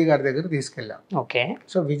వంశీని విజయ్ గారి దగ్గర తీసుకెళ్ళాను. ఓకే.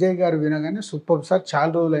 సో విజయ్ గారు వినగానే సూపర్ సార్,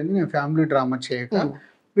 చాలా రోజులైంది నేను ఫ్యామిలీ డ్రామా చేయక,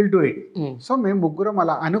 విల్ డూ ఇట్. సో మేము ముగ్గురం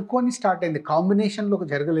అలా అనుకొని స్టార్ట్ అయింది. కాంబినేషన్లోకి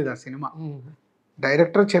జరగలేదు ఆ సినిమా.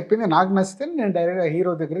 డైరెక్టర్ చెప్పింది నాకు నచ్చితే నేను డైరెక్ట్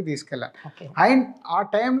హీరో దగ్గర తీసుకెళ్ళాను. అండ్ ఆ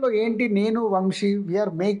టైంలో ఏంటి, నేను Vamsi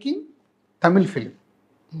we are making Tamil film.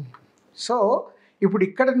 So ఇప్పుడు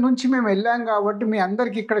ఇక్కడ నుంచి మేము వెళ్ళాం కాబట్టి మీ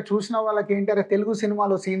అందరికి ఇక్కడ చూసిన వాళ్ళకి ఏంటారా తెలుగు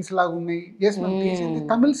సినిమాలో సీన్స్ లాగా ఉన్నాయి. ఎస్ మేము తీసింది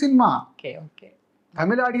తమిళ్ సినిమా.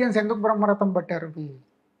 తమిళ ఆడియన్స్ ఎందుకు బ్రహ్మరథం పట్టారు?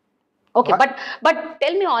 Okay, but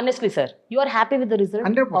tell me honestly sir, you are happy with the result?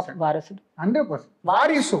 100%. వారసుడు 100%.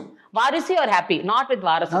 Varisu you are happy, not with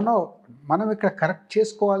వారసు. No, మనం ఇక్కడ కరెక్ట్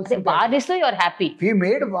చేసుకోవాల్సింది Varisu you are happy. We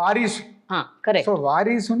made Varisu. Correct. So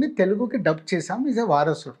వారీసుని తెలుగుకి డబ్ చేసాం. ఇస్ ఏ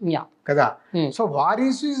వారసుడు కదా. So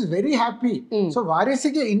Varisu is very happy. So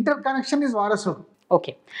వారీసుకి inter connection is వారసుడు.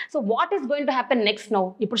 Okay. So what is going to happen next now?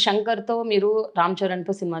 ఇప్పుడు శంకర్తో మీరు రామ్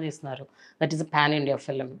చరణ్తో సినిమా తీస్తున్నారు. That is a pan India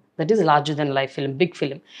film, that is larger than life film, big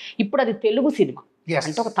film. ఇప్పుడు అది Telugu cinema,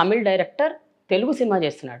 అంటే ఒక Tamil director Telugu cinema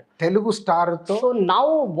చేస్తున్నాడు, Telugu star తో. సో నౌ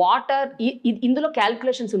వాట్ ఆర్ ఇందులో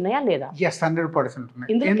క్యాల్కులేషన్స్ ఉన్నాయా లేదా? yes 100%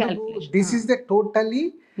 ఉన్నాయి. This is the totally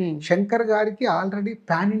Shankar గారికి ఆల్రెడీ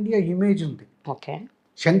పాన్ ఇండియా ఇమేజ్ ఉంది. ఓకే.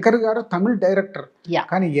 శంకర్ గారు తమిళ్ డైరెక్టర్,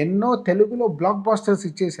 కానీ ఎన్నో తెలుగులో బ్లాక్ బాస్టర్స్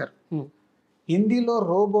ఇచ్చేశారు. హిందీలో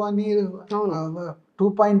రోబో అని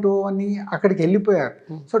 2.0 అని అక్కడికి వెళ్ళిపోయారు.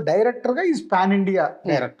 సో డైరెక్టర్ గా is pan India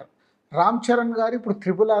director. Ram Charan గారు ఇప్పుడు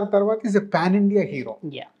RRR తర్వాత is a pan India hero.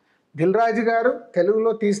 Dil Raju గారు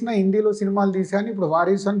తెలుగులో తీసిన, హిందీలో సినిమాలు తీశాను, ఇప్పుడు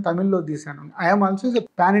వారీస్ అని తమిళ్లో తీశాను. I'm also is a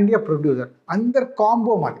pan India producer. అందరు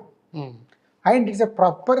కాంబో మాది. And it's a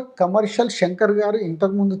proper commercial. Shankar గారు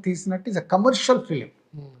ఇంతకుముందు తీసినట్టు is a commercial film,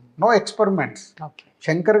 no experiments.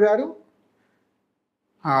 Shankar గారు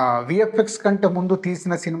విఎఫ్ఎక్స్ కంటే ముందు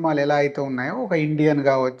తీసిన సినిమాలు ఎలా అయితే ఉన్నాయో, ఒక ఇండియన్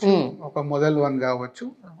కావచ్చు, ఒక మొదల్ వన్ కావచ్చు,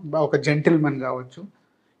 ఒక జెంటిల్మెన్ కావచ్చు,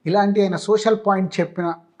 ఇలాంటి ఆయన సోషల్ పాయింట్ చెప్పిన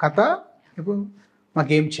కథ ఇప్పుడు మా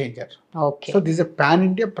game changer. So this a pan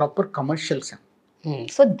India proper commercial cinema.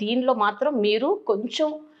 So దీనిలో మాత్రం మీరు కొంచెం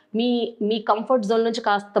మీ కంఫర్ట్ జోన్ నుంచి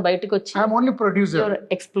కాస్త బయటకు వచ్చి I'm only producer,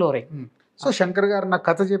 exploring. So Shankar గారు నాకు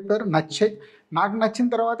కథ చెప్పారు, నాకు నచ్చిన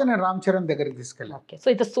తర్వాత నేను రామ్ చరణ్ దగ్గరికి తీసుకెళ్ళాను. ఓకే. సో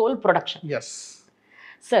ఇది soul production. Yes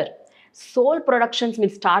sir, soul productions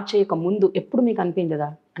మీరు స్టార్ట్ చేయక ముందు ఎప్పుడు మీకు అనిపించదా,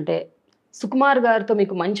 అంటే సుకుమార్ గారితో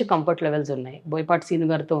మీకు మంచి కంఫర్ట్ లెవెల్స్ ఉన్నాయి, బోయపాటి సీను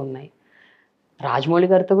గారితో ఉన్నాయి, రాజమౌళి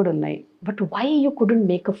గారితో కూడా ఉన్నాయి, but why you couldn't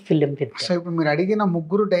make a film with? So ఇప్పుడు మీరు అడిగిన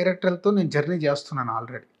ముగ్గురు డైరెక్టర్లతో నేను జర్నీ చేస్తున్నాను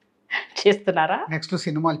ఆల్రెడీ. చేస్తున్నారా? నెక్స్ట్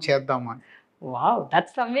సినిమాలు చేద్దామని. Wow,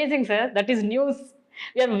 that's amazing sir. That is news.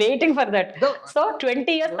 We are waiting for that. So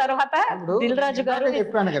 20 years తర్వాత దిల్ రాజు గారు,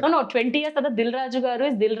 no 20 years తర్వాత దిల్ రాజు గారు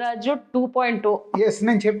is దిల్ రాజు 2.0. yes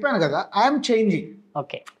నేను చెప్పాను కదా, ఐఎమ్ చేంజింగ్.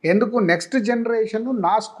 ఓకే. ఎందుకు నెక్స్ట్ జనరేషన్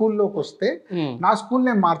నా స్కూల్లోకి వస్తే నా స్కూల్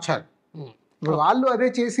నేను మార్చాలి. వాళ్ళు అదే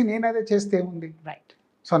చేసి నేను అదే చేస్తే ఏముంది? Right.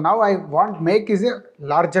 So now I want make is a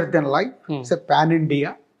larger than life, it's a pan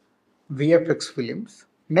India VFX films.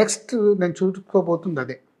 Next నేను చూసుకోబోతుంది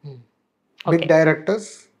అదే, బిగ్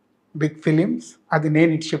డైరెక్టర్స్, బిగ్ ఫిలిమ్స్. అది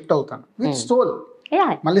నేను ఇటు షిఫ్ట్ అవుతాను విత్ సోల్.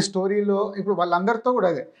 మళ్ళీ స్టోరీలో ఇప్పుడు వాళ్ళందరితో కూడా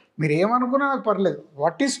అదే, మీరు ఏమనుకున్నా నాకు పర్లేదు,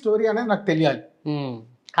 వాట్ ఈస్ స్టోరీ అనేది నాకు తెలియాలి.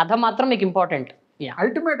 కథ మాత్రం మీకు ఇంపార్టెంట్.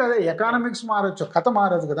 అల్టిమేట్ అదే. ఎకానమిక్స్ మారొచ్చు, కథ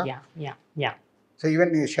మారదు కదా. సో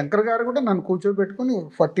ఈవెన్ శంకర్ గారు కూడా నన్ను కూర్చోబెట్టుకుని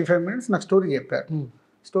 45 minutes నాకు స్టోరీ చెప్పారు.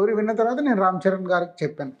 స్టోరీ విన్న తర్వాత నేను రామ్ చరణ్ గారికి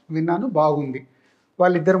చెప్పాను, విన్నాను, బాగుంది.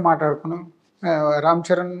 వాళ్ళిద్దరు మాట్లాడుకున్నాం. రామ్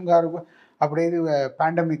చరణ్ గారు అప్పుడు ఏది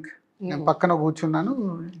పాండమిక్, నేను పక్కన కూర్చున్నాను,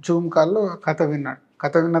 జూమ్ కాల్లో కథ విన్నాడు.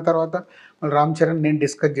 కథ విన్న తర్వాత మళ్ళీ రామ్ చరణ్ నేను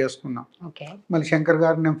డిస్కస్ చేసుకున్నాం. మళ్ళీ శంకర్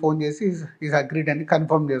గారు నేను ఫోన్ చేసి ఈజ్ అగ్రీడ్ అని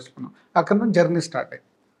కన్ఫర్మ్ చేసుకున్నాం. అక్కడ నుంచి జర్నీ స్టార్ట్ అయ్యి.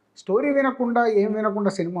 స్టోరీ వినకుండా ఏం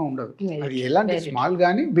వినకుండా సినిమా ఉండదు. అది ఎలాంటి స్మాల్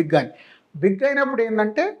కానీ బిగ్ కానీ. బిగ్ అయినప్పుడు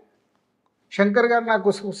ఏంటంటే శంకర్ గారు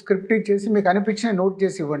నాకు స్క్రిప్ట్ ఇచ్చేసి మీకు అనిపించిన నోట్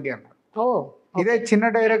చేసి ఇవ్వండి అన్నారు. ఇదే చిన్న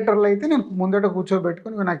డైరెక్టర్లు అయితే నేను ముందట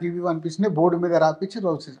కూర్చోబెట్టుకుని నాకు ఇవి అనిపిస్తున్నాయి బోర్డు మీద రాపించి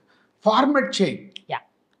రోజు ఫార్మేట్ చేయి.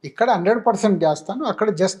 ఇక్కడ 100% చేస్తాను, అక్కడ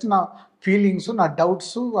జస్ట్ నా ఫీలింగ్స్, నా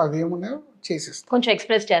డౌట్స్ అవి ఏమున్నాయో చేసేస్తాను. కొంచెం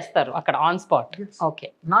ఎక్స్ప్రెస్ చేస్తారు అక్కడ on spot. Okay,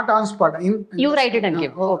 not on spot, you right it and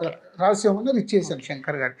give. Okay, రాసేమన్నా ఇచ్చేసాను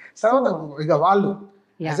శంకర్ గారి. తర్వాత ఇక వాళ్ళు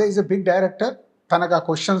as is a big director తనకు ఆ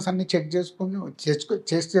క్వశ్చన్స్ అన్ని చెక్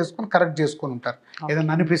చేసుకొని కరెక్ట్ చేసుకొని ఉంటారు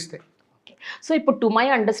ఏదైనా అనిపిస్తే. సో ఇప్పుడు టు మై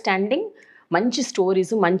అండర్స్టాండింగ్ మంచి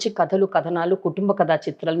స్టోరీస్, మంచి కథలు, కథనాలు, కుటుంబ కథా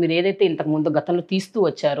చిత్రాలు మీరు ఏదైతే ఇంతకుముందు గతంలో తీస్తూ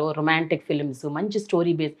వచ్చారో, రొమాంటిక్ ఫిల్మ్స్, మంచి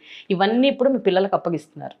స్టోరీ బేస్, ఇవన్నీ ఇప్పుడు మీ పిల్లలకు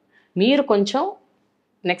అప్పగిస్తున్నారు. మీరు కొంచెం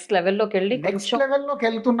నెక్స్ట్ లెవెల్లోకి వెళ్ళి నెక్స్ట్ లెవెల్లోకి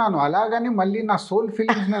వెళ్తున్నాను. అలాగని మళ్ళీ నా సోల్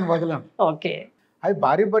ఫిల్మ్స్ నేను వదలను. ఓకే, అవి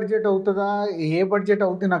భారీ బడ్జెట్ అవుతుందా, ఏ బడ్జెట్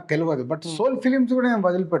అవుతుంది నాకు తెలియదు, బట్ సోల్ ఫిలిమ్స్ కూడా నేను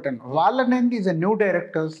వదిలిపెట్టాను. వాళ్ళని ఏంటి ఈజ్ న్యూ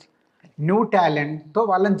డైరెక్టర్స్, న్యూ టాలెంట్తో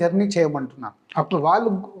వాళ్ళని జర్నీ చేయమంటున్నాను. అప్పుడు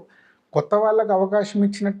వాళ్ళు కొత్త వాళ్ళకి అవకాశం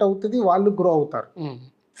ఇచ్చినట్టు అవుతుంది, వాళ్ళు గ్రో అవుతారు.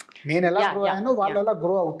 నేను ఎలా గ్రో అయ్యానో వాళ్ళు అలా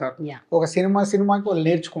గ్రో అవుతారు. ఒక సినిమాకి వాళ్ళు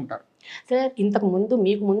నేర్చుకుంటారు. సార్, ఇంతకు ముందు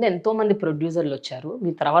మీకు ముందు ఎంతో మంది ప్రొడ్యూసర్లు వచ్చారు,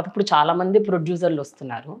 మీ తర్వాత ఇప్పుడు చాలా మంది ప్రొడ్యూసర్లు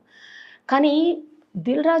వస్తున్నారు. కానీ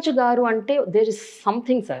దిల్ రాజు గారు అంటే there is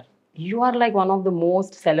something sir. You are like one of the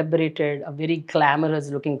most celebrated, a very glamorous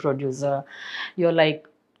looking producer. You're like,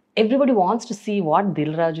 everybody wants to see what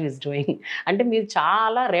Dil Raju is doing. అంటే మీరు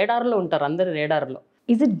చాలా రేడార్లో ఉంటారు, అందరు రేడార్లో.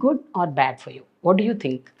 Is it good or bad for you? What do you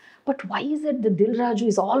think? But why is it that Dil Raju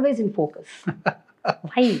is always in focus?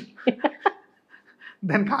 Why?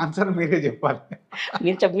 దానికి answer మీరే చెప్పాలి.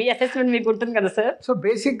 మీ assessment మీకు ఉంటుంది కదా సార్. సో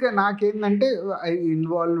బేసిక్గా నాకేంటంటే I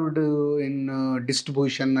involved in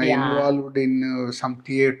distribution, I involved in some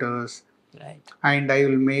theatres, and I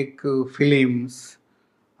will make films.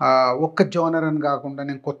 ఒక్క genre అని కాకుండా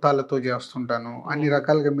నేను కొత్తాలతో చేస్తుంటాను, అన్ని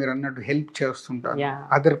రకాలుగా మీరు అన్నట్టు హెల్ప్ చేస్తుంటాను,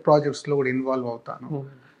 అదర్ ప్రాజెక్ట్స్లో కూడా ఇన్వాల్వ్ అవుతాను.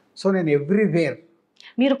 సో నేను ఎవ్రీవేర్.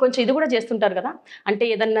 మీరు కొంచెం ఇది కూడా చేస్తుంటారు కదా, అంటే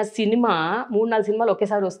ఏదన్నా సినిమా 3-4 సినిమాలు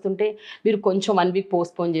ఒకేసారి వస్తుంటే మీరు కొంచెం 1 వీక్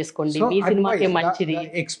పోస్ట్పోన్ చేసుకోండి, మీ సినిమాకే మంచిది.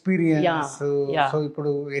 ఎక్స్పీరియన్స్. సో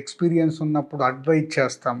ఇప్పుడు ఎక్స్పీరియన్స్ ఉన్నప్పుడు అడ్వైజ్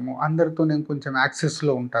చేస్తాము, అందరితో నేను కొంచెం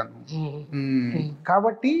యాక్సెస్లో ఉంటాను.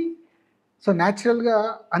 కాబట్టి సో న్యాచురల్గా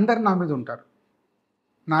అందరు నా మీద ఉంటారు.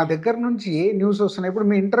 నా దగ్గర నుంచి ఏ న్యూస్ వస్తున్నాయి, ఇప్పుడు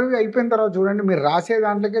మీ ఇంటర్వ్యూ అయిపోయిన తర్వాత చూడండి, మీరు రాసే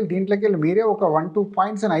దాంట్లోకి వెళ్ళి దీంట్లోకి వెళ్ళి మీరే ఒక 1-2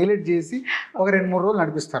 పాయింట్స్ అని హైలైట్ చేసి ఒక 2-3 రోజులు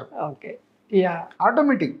నడిపిస్తారు. Okay,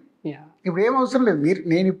 automatic. ఇప్పుడు ఏం అవసరం లేదు,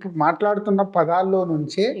 నేను ఇప్పుడు మాట్లాడుతున్న పదాల్లో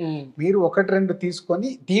నుంచే మీరు 1-2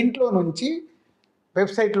 తీసుకొని దీంట్లో నుంచి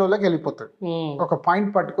వెబ్సైట్లోకి వెళ్ళిపోతాడు. ఒక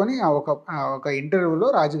పాయింట్ పట్టుకొని ఒక ఇంటర్వ్యూలో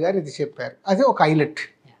రాజుగారు ఇది చెప్పారు, అదే ఒక హైలైట్.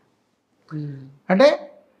 అంటే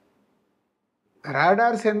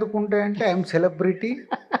రాడార్స్ ఎందుకు ఉంటాయంటే ఐఎమ్ సెలబ్రిటీ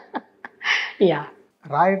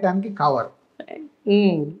రాయటానికి కావాలి.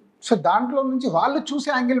 సో దాంట్లో నుంచి వాళ్ళు చూసే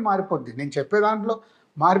యాంగిల్ మారిపోద్ది. నేను చెప్పే దాంట్లో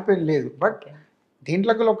మారిపోయింది లేదు, బట్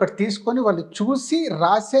దీంట్లోకి ఒకటి తీసుకొని వాళ్ళు చూసి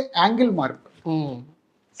రాసే యాంగిల్ మారిపోద్ది.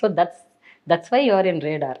 So that's why you are in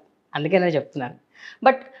radar, అందుకనే చెప్తున్నాను.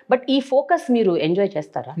 బట్ ఈ ఫోకస్ మీరు ఎంజాయ్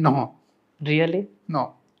చేస్తారా? No, really no,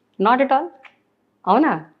 not at all.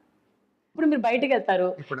 అవునా? ఇప్పుడు మీరు బయటకు వెళ్తారు,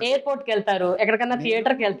 ఎయిర్పోర్ట్కి వెళ్తారు, ఎక్కడికన్నా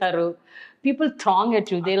థియేటర్కి వెళ్తారు, people థ్రాంగ్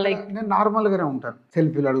at you, they like. నేను నార్మల్గానే ఉంటాను,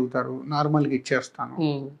 సెల్ఫీలు అడుగుతారు, నార్మల్గా ఇచ్చేస్తాను,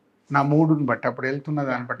 నా మూడుని బట్టి అప్పుడు వెళ్తున్న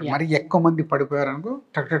దాన్ని బట్టి. మరి ఎక్కువ మంది పడిపోయారు అనుకో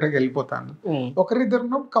టక్ వెళ్ళిపోతాను,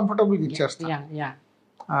 ఒకరిద్దరు కంఫర్టబుల్గా ఇచ్చేస్తాను.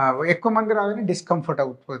 ఎక్కువ మంది రాగానే డిస్కంఫర్ట్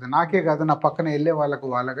అవుతుంది, నాకే కాదు నా పక్కన వెళ్ళే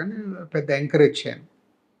వాళ్ళని పెద్ద ఎంకరేజ్ చేయను.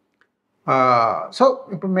 సో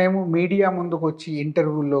ఇప్పుడు మేము మీడియా ముందుకు వచ్చి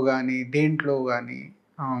ఇంటర్వ్యూల్లో కానీ దేంట్లో కానీ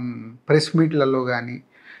ప్రెస్ మీట్లలో కానీ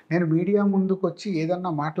నేను మీడియా ముందుకు వచ్చి ఏదన్నా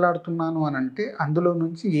మాట్లాడుతున్నాను అని అంటే అందులో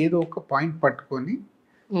నుంచి ఏదో ఒక పాయింట్ పట్టుకొని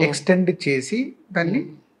ఎక్స్టెండ్ చేసి దాన్ని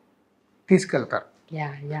తీసుకెళ్తారు.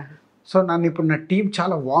 సో నన్ను ఇప్పుడు నా టీం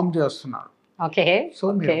చాలా వార్మ్ చేస్తున్నారు.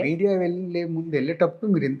 సో మీరు మీడియా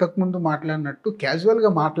వెళ్ళేటప్పుడు మీరు ఇంతకు ముందు మాట్లాడినట్టు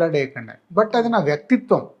క్యాజువల్గా మాట్లాడేయకండి, బట్ అది నా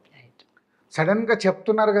వ్యక్తిత్వం. సడన్ గా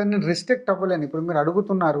చెప్తున్నారు కానీ నేను రెస్ట్రిక్ట్ అవ్వలేను. ఇప్పుడు మీరు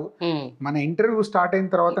అడుగుతున్నారు, మన ఇంటర్వ్యూ స్టార్ట్ అయిన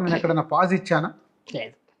తర్వాత నేను ఎక్కడైనా పాజ్ ఇచ్చానా?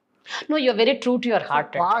 లేదు. No, you are very true to your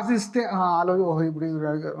heart. Pause ఇస్తే ఇప్పుడు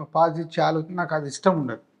పాజ్ ఇచ్చే ఆలోచన నాకు అది ఇష్టం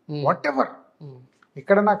ఉండదు. వాట్ ఎవర్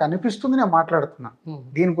ఇక్కడ నాకు అనిపిస్తుంది నేను మాట్లాడుతున్నా,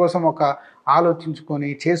 దీనికోసం ఒక ఆలోచించుకొని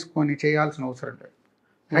చేయాల్సిన అవసరం లేదు.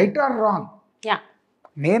 రైట్ ఆర్ రాంగ్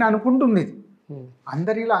నేను అనుకుంటుంది,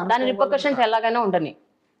 అందరిలా ఎలాగైనా ఉండని,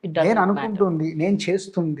 నేను అనుకుంటుంది, నేను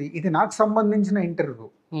చేస్తుంది, ఇది నాకు సంబంధించిన ఇంటర్వ్యూ,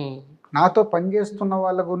 నాతో పనిచేస్తున్న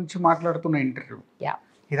వాళ్ళ గురించి మాట్లాడుతున్న ఇంటర్వ్యూ,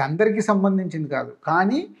 ఇది అందరికీ సంబంధించింది కాదు.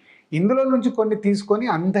 కానీ ఇందులో నుంచి కొన్ని తీసుకొని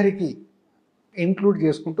అందరికీ ఇంక్లూడ్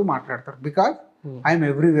చేసుకుంటూ మాట్లాడతారు, బికాజ్ ఐఎమ్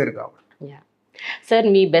ఎవ్రీవేర్ కాబట్టి. Sir,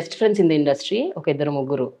 me best friends in the industry ఒక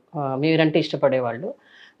 2-3 మీరంటే ఇష్టపడేవాళ్ళు,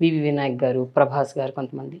 వివి వినాయక్ గారు, ప్రభాస్ గారు,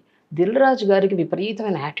 కొంతమంది. దిల్ రాజు గారికి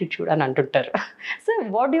విపరీతమైన యాటిట్యూడ్ అని అంటుంటారు. So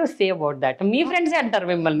what you say about that? మీ ఫ్రెండ్సే అంటారు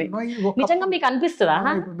మిమ్మల్ని, నిజంగా మీకు అనిపిస్తుందా?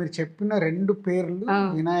 ఇప్పుడు మీరు చెప్పిన 2 పేర్లు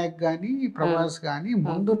వినాయక్ గాని ప్రభాస్ గాని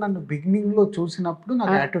ముందు నన్ను బిగినింగ్ లో చూసినప్పుడు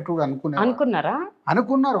నాకు యాటిట్యూడ్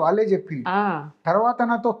అనుకున్నారు, వాళ్ళే చెప్పింది. తర్వాత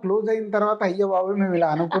నాతో క్లోజ్ అయిన తర్వాత అయ్యో బాబు మేము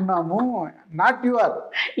ఇలా అనుకున్నాము, నాట్ యు ఆర్.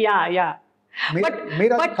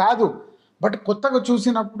 మీరు అది కాదు, బట్ కొత్తగా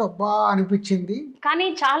చూసినప్పుడు అబ్బా అనిపించింది. కానీ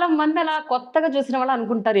చాలా మంది అలా కొత్తగా చూసిన వాళ్ళు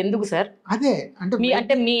అనుకుంటారు, ఎందుకు సార్? అదే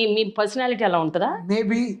అంటే మీ పర్సనాలిటీ అలా ఉంటుందా?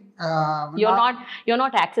 Maybe you're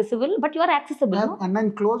not accessible, but you are accessible.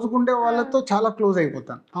 నేను క్లోజ్ ఉండే వాళ్ళతో చాలా క్లోజ్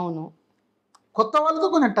అయిపోతాను. అవును, కొత్త వాళ్ళతో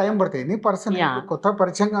కొంచెం టైం పడుతుంది. నీ పర్సన్ కొత్త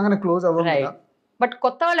పరిచయం కాగానే క్లోజ్ అవ్వాలి. బట్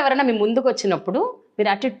కొత్త వాళ్ళు ఎవరైనా మీ ముందుకు వచ్చినప్పుడు మీరు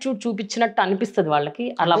యాటిట్యూడ్ చూపించినట్టు అనిపిస్తుంది వాళ్ళకి,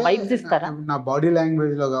 అలా వైబ్స్ ఇస్తారా? నా బాడీ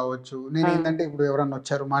లాంగ్వేజ్ లో కావచ్చు. నేను ఏంటంటే ఇప్పుడు ఎవరన్నా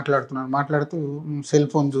వచ్చారు, మాట్లాడుతూ సెల్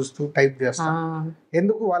ఫోన్ చూస్తూ టైప్ చేస్తాను.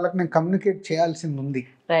 ఎందుకు? వాళ్ళకి నేను కమ్యూనికేట్ చేయాల్సింది ఉంది.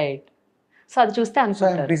 రైట్. సో అది చూస్తే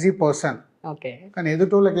బిజీ పర్సన్. ఓకే. కానీ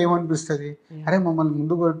ఎదుటోళ్ళకి ఏమనిపిస్తుంది, అరే మమ్మల్ని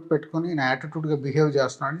ముందు పెట్టుకొని నా యాటిట్యూడ్ గా బిహేవ్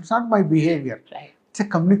చేస్తున్నాను. It's not my behaviour, it's a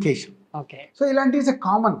communication. Okay. So ఇలాంటివి ఇట్స్ ఎ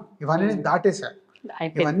కామన్. ఇవన్నీ దాటేసారు,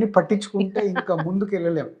 ఇవన్నీ పట్టించుకుంటే ఇంకా ముందుకు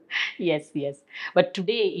వెళ్ళలేము. ఎస్. బట్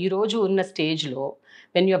టుడే ఈ రోజు ఉన్న స్టేజ్లో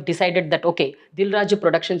when you have decided that okay, Dil Raju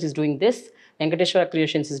Productions is doing this, Venkateshwara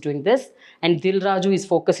Creations is doing this, and Dil Raju is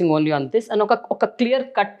focusing only on this, and ఒక క్లియర్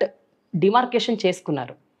కట్ డిమార్కేషన్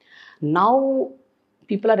చేసుకున్నారు. Now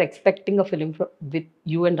people are expecting a film with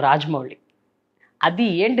you and Rajamouli. అది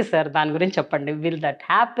ఏంటి sir, దాని గురించి చెప్పండి. Will that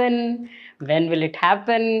happen? When will it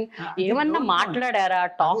happen? ఏమన్నా మాట్లాడారా?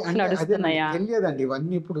 Talks నడుస్తున్నాయా? తెలియదండి.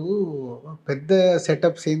 ఇవన్నీ ఇప్పుడు పెద్ద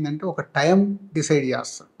సెటప్స్ ఏంటంటే ఒక టైం డిసైడ్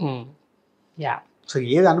చేస్తాం. సో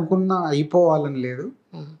ఏది అనుకున్నా అయిపోవాలని లేదు.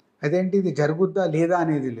 అదేంటి ఇది జరుగుద్దా లేదా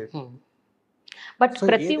అనేది లేదు. బట్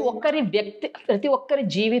ప్రతి ఒక్కరి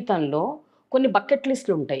జీవితంలో కొన్ని బకెట్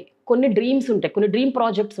లిస్టులు ఉంటాయి, కొన్ని డ్రీమ్స్ ఉంటాయి, కొన్ని డ్రీమ్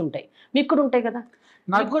ప్రాజెక్ట్స్ ఉంటాయి. మీకు కూడా ఉంటాయి కదా?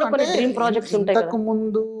 నాకు కూడా కొన్ని డ్రీమ్ ప్రాజెక్ట్స్ ఉంటాయి కదా? ఇంతకు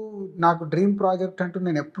ముందు నాకు డ్రీమ్ ప్రాజెక్ట్ అంటూ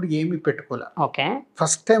నేను ఎప్పుడు ఏమీ పెట్టుకోలే. ఓకే,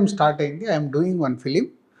 ఫస్ట్ టైం స్టార్ట్ అయింది. I'm doing one film,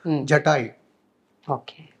 Jatayu.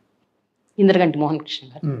 Okay, Indraganti Mohan Krishna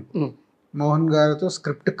గారు. మోహన్ గారితో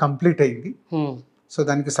స్క్రిప్ట్ కంప్లీట్ అయింది. సో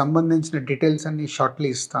దానికి సంబంధించిన డీటెయిల్స్ అన్ని షార్ట్లీ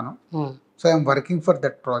ఇస్తాను. So I'm working for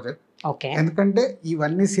that project. ఎందుకంటే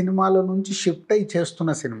ఇవన్నీ సినిమాల నుంచి షిఫ్ట్ అయ్యి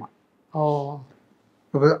చేస్తున్న సినిమా.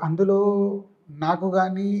 అందులో నాకు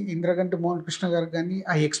కానీ ఇంద్రగంటి మోహన్ కృష్ణ గారు కానీ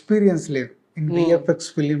ఆ ఎక్స్పీరియన్స్ లేదు ఇన్ విఎఫ్ఎక్స్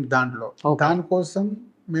ఫిలిం. దాంట్లో దానికోసం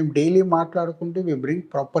మేము డైలీ మాట్లాడుకుంటూ వి బ్రింగ్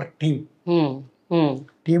ప్రాపర్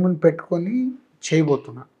టీమ్ని పెట్టుకొని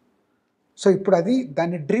చేయబోతున్నా. సో ఇప్పుడు అది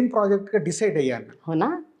దాన్ని డ్రీమ్ ప్రాజెక్ట్గా డిసైడ్ అయ్యాను.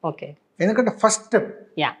 ఎందుకంటే ఫస్ట్ స్టెప్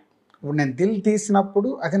ఇప్పుడు నేను దిల్ తీసినప్పుడు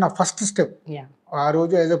అది నా ఫస్ట్ స్టెప్. ఆ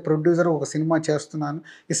రోజు యాజ్ అ ప్రొడ్యూసర్ ఒక సినిమా చేస్తున్నాను,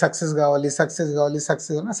 ఈ సక్సెస్ కావాలి, సక్సెస్ కావాలి,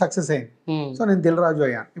 సక్సెస్ కావాలి, సక్సెస్ అయింది. సో నేను దిల్ రాజు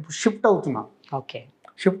అయ్యాను. ఇప్పుడు షిఫ్ట్ అవుతున్నా.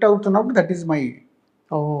 షిఫ్ట్ అవుతున్నప్పుడు that is my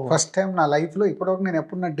first time నా లైఫ్లో. ఇప్పటివరకు నేను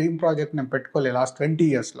ఎప్పుడు నా డ్రీమ్ ప్రాజెక్ట్ నేను పెట్టుకోలేదు లాస్ట్ 20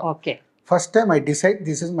 years లో. First time I decide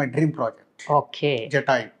this is my dream project,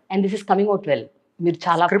 Jatayu. And this is coming out well. మీరు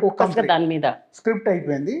చాలా ఫోకస్ గా దాని మీద. స్క్రిప్ట్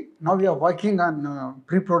అయిపోయింది. Now we are working on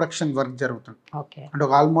pre production work జరుగుతుంది. అంటే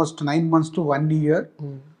ఒక ఆల్మోస్ట్ 9 months to 1 year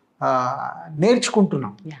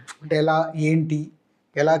నేర్చుకుంటున్నాం. అంటే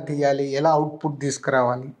ఎలా తీయాలి, ఎలా అవుట్పుట్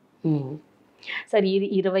తీసుకురావాలి. సార్ ఈ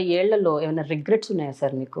 20 ఏళ్లలో ఏమైనా రిగ్రెట్స్ ఉన్నాయా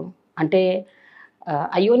సార్ మీకు? అంటే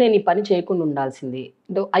అయ్యో నేను ఈ పని చేయకుండా ఉండాల్సింది,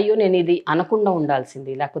 అయ్యో నేను ఇది అనకుండా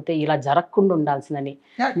ఉండాల్సింది, లేకపోతే ఇలా జరగకుండా ఉండాల్సిందని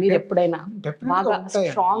మీరు ఎప్పుడైనా బాగా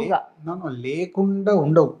స్ట్రాంగ్ గా? లేకుండా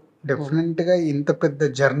ఉండవు. డెఫినెట్ గా ఇంత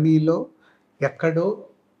పెద్ద జర్నీలో ఎక్కడో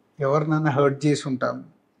ఎవరినైనా హర్ట్ చేసి ఉంటాను.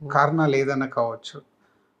 కారణాలు ఏదైనా కావచ్చు.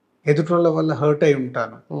 ఎదుటోళ్ళ వల్ల హర్ట్ అయి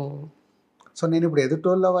ఉంటాను. సో నేను ఇప్పుడు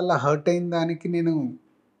ఎదుటోళ్ళ వల్ల హర్ట్ అయిన దానికి నేను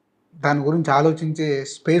దాని గురించి ఆలోచించే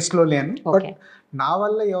స్పేస్లో లేను. బట్ నా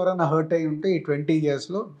వల్ల ఎవరైనా హర్ట్ అయి ఉంటే ఈ 20 years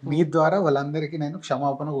లో మీ ద్వారా వాళ్ళందరికీ నేను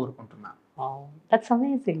క్షమాపణ కోరుకుంటున్నాను. That's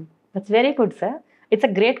amazing. That's very good sir. It's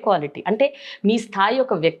a great quality. అంటే మీ స్థాయి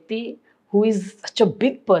ఒక వ్యక్తి who is such a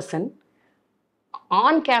big person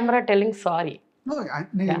on camera telling sorry.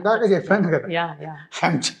 నేను ఇందాక చెప్పాను కదా,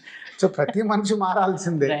 సో ప్రతి మనిషి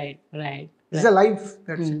మారాల్సిందే. It's a life.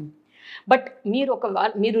 బట్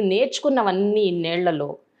మీరు నేర్చుకున్నవన్నీ ఇన్నేళ్లలో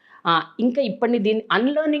ఇంకా ఇప్పటిని దీన్ని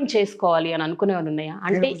అన్లర్నింగ్ చేసుకోవాలి అని అనుకునేవి ఉన్నాయా?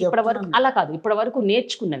 అంటే ఇప్పటి వరకు అలా కాదు, ఇప్పటి వరకు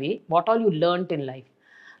నేర్చుకున్నవి what all you learned in life.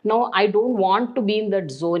 No I don't want to be in that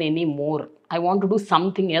zone any more, I want to do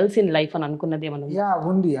something else in life అని అనుకున్నది ఏమన్నా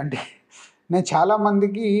ఉంది? అంటే నేను చాలా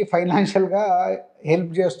మందికి ఫైనాన్షియల్గా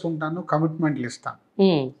హెల్ప్ చేస్తుంటాను, కమిట్మెంట్లు ఇస్తాను.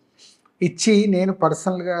 ఇచ్చి నేను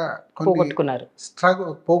పర్సనల్గా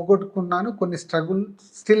పోగొట్టుకున్నాను. కొన్ని struggle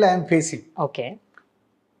still I'm facing. Okay.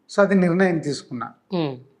 So అది నిర్ణయం తీసుకున్నా.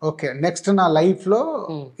 ఓకే, నెక్స్ట్ నా లైఫ్లో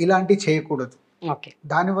ఇలాంటివి చేయకూడదు.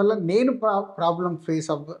 దానివల్ల నేను ప్రాబ్లం ఫేస్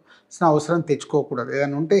అవ్వాల్సిన అవసరం తెచ్చుకోకూడదు.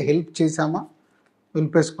 ఏదైనా ఉంటే హెల్ప్ చేసామా,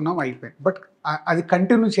 నిలిపేసుకున్నాం, అయిపోయింది. బట్ అది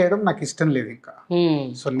కంటిన్యూ చేయడం నాకు ఇష్టం లేదు ఇంకా.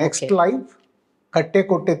 సో నెక్స్ట్ లైఫ్ కట్టే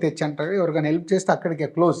కొట్టే తెచ్చి అంటారు. ఎవరికైనా హెల్ప్ చేస్తే అక్కడికే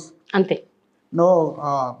క్లోజ్, అంతే. నో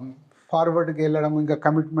ఫార్వర్డ్కి వెళ్ళడం, ఇంకా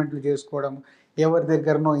కమిట్మెంట్లు చేసుకోవడం, ఎవరి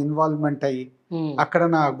దగ్గరనో ఇన్వాల్వ్మెంట్ అయ్యి అక్కడ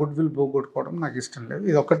నా గుడ్ విల్ పోగొట్టుకోవడం నాకు ఇష్టం లేదు.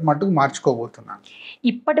 ఇది ఒకటి మట్టుకు మార్చుకోబోతున్నాను.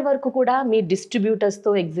 ఇప్పటి వరకు కూడా మీ డిస్ట్రిబ్యూటర్స్తో,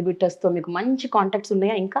 ఎగ్జిబిటర్స్తో మీకు మంచి కాంటాక్ట్స్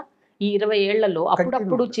ఉన్నాయా? ఇంకా ఈ 20 ఏళ్లలో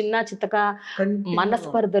అప్పుడప్పుడు చిన్న చిత్తక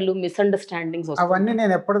మనస్పర్ధలు, మిస్అండర్స్టాండింగ్స్ అవన్నీ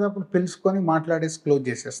నేను ఎప్పటికప్పుడు పిలుచుకొని మాట్లాడేసి క్లోజ్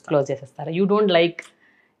చేసేస్తాను. You don't like,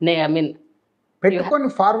 I mean పెట్టుకొని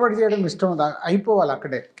ఫార్వర్డ్ చేయడం ఇష్టం, అయిపోవాలి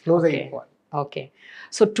అక్కడే, క్లోజ్ అయిపోవాలి. ఓకే.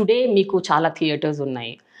 సో టుడే మీకు చాలా థియేటర్స్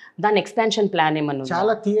ఉన్నాయి, దాని ఎక్స్పాన్షన్ ప్లాన్ ఏమన్నా?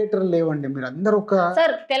 చాలా థియేటర్లు లేవండి. మీరు అందరూ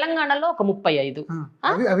సార్ తెలంగాణలో ఒక 35,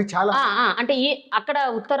 అవి చాలా, అంటే అక్కడ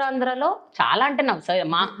ఉత్తరాంధ్రలో చాలా అంటే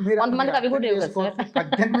కొంతమందికి అవి కూడా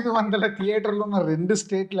 1800 థియేటర్లు ఉన్న 2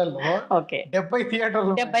 స్టేట్లలో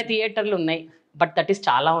 70 థియేటర్లు ఉన్నాయి. బట్ దట్ ఈస్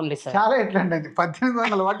చాలా ఓన్లీ సార్. చాలా ఎట్లా అండి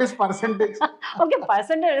 1800? What is percentage? Okay,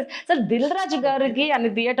 percentage sir. Dil Raju గారికి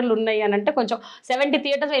అన్ని థియేటర్లు ఉన్నాయి అని అంటే కొంచెం 70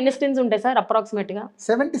 థియేటర్స్ ఎన్ని స్క్రీన్స్ ఉంటాయి సార్ అప్రాక్సిమేట్ గా?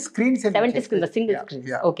 70 screens, single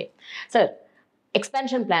screens. Okay sir,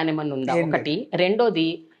 expansion plan ఏమన్నా ఉందా? ఒకటి. రెండోది,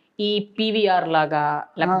 ఈ పీవీఆర్ లాగా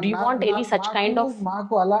do you want any such kind of?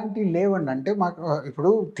 మాకు అలాంటివి లేవండి. అంటే మాకు ఇప్పుడు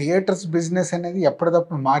థియేటర్స్ బిజినెస్ అనేది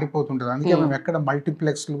ఎప్పటికప్పుడు మారిపోతుంటుంది. అందుకే మేము ఎక్కడ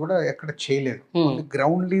మల్టీప్లెక్స్లు కూడా ఎక్కడ చేయలేదు.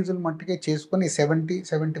 గ్రౌండ్ లీజులు మట్టుకే చేసుకొని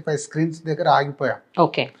 70-75 స్క్రీన్స్ దగ్గర ఆగిపోయాం.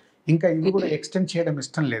 ఓకే. ఇంకా ఇవి కూడా ఎక్స్టెండ్ చేయడం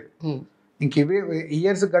ఇష్టం లేదు. ఇంక ఇవే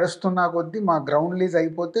ఇయర్స్ గడుస్తున్నా కొద్దీ మా గ్రౌండ్ లీజ్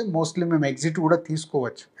అయిపోతే మోస్ట్లీ మేము ఎగ్జిట్ కూడా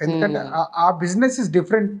తీసుకోవచ్చు. ఎందుకంటే ఆ business is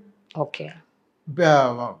different. Okay.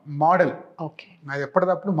 Model. Okay. అది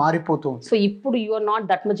ఎప్పటికప్పుడు మారిపోతూ ఉంది. సో ఇప్పుడు you are not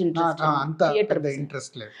that much interested అంత పెద్ద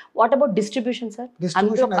ఇంట్రెస్ట్ లేదు. What about distribution sir?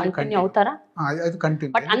 Distribution continue అవుతారా? అది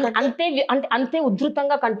కంటిన్యూ. బట్ అంతే అంటే అంతే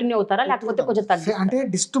ఉధృతంగా కంటిన్యూ అవుతారా లేకపోతే కొంచెం తగ్గి? అంటే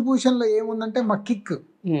డిస్ట్రిబ్యూషన్ లో ఏముందంటే మా కిక్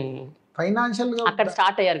ఫైనాన్షియల్ గా అక్కడ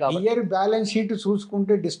స్టార్ట్ అయ్యారు కాబట్టి ఇయర్ బ్యాలెన్స్ షీట్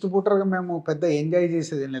చూసుకుంటే డిస్ట్రిబ్యూటర్ గా మేము పెద్ద ఎంజాయ్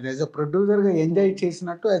చేసేది లేదు. యాజ్ అ ప్రొడ్యూసర్ గా ఎంజాయ్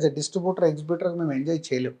చేసినట్టు యాజ్ అ డిస్ట్రిబ్యూటర్ ఎగ్జిబ్యూటర్ మేము ఎంజాయ్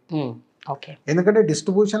చేయలేము. ఓకే. ఎందుకంటే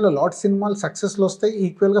డిస్ట్రిబ్యూషన్ లో లాట్ సినిమాలు సక్సెస్లు వస్తాయి,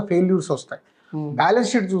 ఈక్వల్ గా ఫెయిల్యూర్స్ వస్తాయి.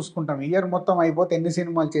 బ్యాలెన్స్ షీట్ చూసుకుంటాం, ఇయర్ మొత్తం అయిపోతే ఎన్ని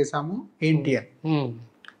సినిమాలు చేసాము ఏంటి అని.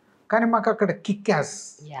 కానీ మాకు అక్కడ కిక్ యాస్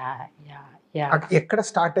ఎక్కడ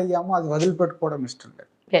స్టార్ట్ అయ్యామో అది వదిలిపెట్టుకోవడం ఇష్టం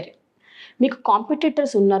లేదు. మీకు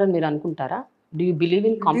కాంపిటీటర్స్ ఉన్నారని మీరు అనుకుంటారా? Do you believe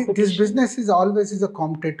in competition? This business is always a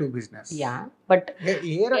competitive business. Yeah, but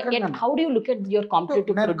how do you look at your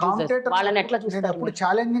competitive producers? వాళ్ళని ఎట్లా చూస్తారు? నేను అప్పుడు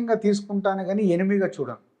ఛాలెంజింగ్ గా తీసుకుంటాను కానీ ఎనిమిగా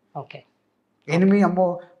చూడను. ఓకే. ఎనిమి అమ్మో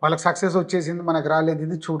వాళ్ళకి సక్సెస్ వచ్చేసింది మనకు రాలేదు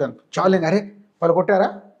ఇది చూడను. ఛాలెంజ్, అరే వాళ్ళు కొట్టారా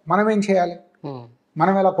మనం ఏం చేయాలి,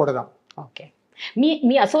 మనం ఎలా కొడదాం. ఓకే.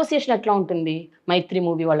 మీ అసోసియేషన్ ఎట్లా ఉంటుంది? మైత్రి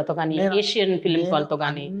మూవీ వాళ్ళతో కానీ, ఏషియన్ ఫిల్మ్స్ వాళ్ళతో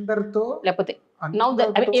కానీ, అందరితో, లేకపోతే నౌ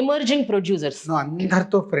ద ఎమర్జింగ్ ప్రొడ్యూసర్స్?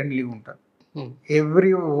 అందరితో ఫ్రెండ్లీగా ఉంటాను. ఎవ్రీ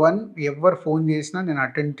వన్ ఎవరు ఫోన్ చేసినా నేను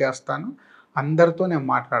అటెండ్ చేస్తాను, అందరితో నేను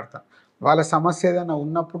మాట్లాడతాను. వాళ్ళ సమస్య ఏదైనా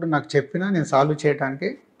ఉన్నప్పుడు నాకు చెప్పినా నేను సాల్వ్ చేయడానికి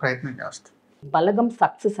ప్రయత్నం చేస్తాను. బలగం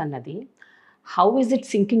సక్సెస్ అన్నది how is it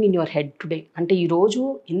sinking in your head today? అంటే ఈరోజు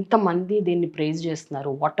ఇంతమంది దీన్ని ప్రైజ్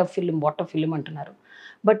చేస్తున్నారు, వాట్ అ ఫిలిం అంటున్నారు.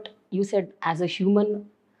 But you said as a human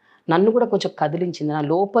నన్ను కూడా కొంచెం కదిలించింది, నా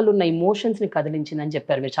లోపల ఉన్న ఇమోషన్స్ని కదిలించింది అని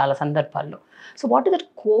చెప్పారు మీరు చాలా సందర్భాల్లో. So what is that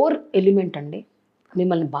core element అండి,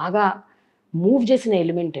 మిమ్మల్ని బాగా మూవ్ చేసిన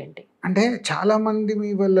ఎలిమెంట్ ఏంటి? అంటే చాలామంది మీ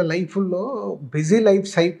వాళ్ళ లైఫ్లో బిజీ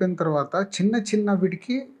లైఫ్స్ అయిపోయిన తర్వాత చిన్న చిన్న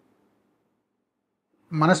వీడికి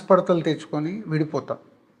మనస్పర్ధలు తెచ్చుకొని విడిపోతాం.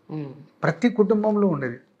 ప్రతి కుటుంబంలో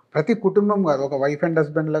ఉండేది, ప్రతి కుటుంబం కాదు, ఒక వైఫ్ అండ్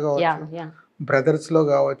హస్బెండ్లో కావచ్చు, బ్రదర్స్లో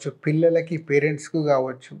కావచ్చు, పిల్లలకి పేరెంట్స్కు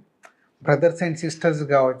కావచ్చు, బ్రదర్స్ అండ్ సిస్టర్స్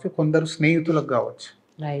కావచ్చు, కొందరు స్నేహితులకు కావచ్చు.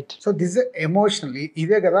 రైట్. సో దిస్ ఎమోషనల్,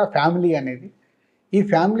 ఇదే కదా ఫ్యామిలీ అనేది. ఈ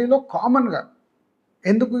ఫ్యామిలీలో కామన్గా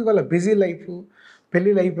ఎందుకు ఇవాళ బిజీ లైఫ్,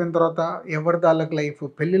 పెళ్ళిళ్ళు అయిపోయిన తర్వాత ఎవరిది వాళ్ళకి లైఫ్,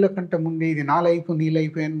 పెళ్ళిళ్ళ కంటే ముందే ఇది నా లైఫ్ నీ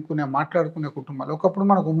లైఫ్ అనుకునే మాట్లాడుకునే కుటుంబాలు. ఒకప్పుడు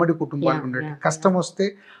మనకు ఉమ్మడి కుటుంబాలు ఉండేవి, కష్టం వస్తే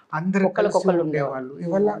అందరు ఉండేవాళ్ళు.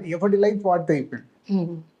 ఇవాళ ఎవరి లైఫ్ వాడితే అయిపోయింది.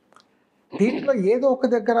 దీంట్లో ఏదో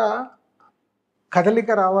ఒక దగ్గర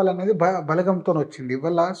కదలిక రావాలనేది బలగంతో వచ్చింది.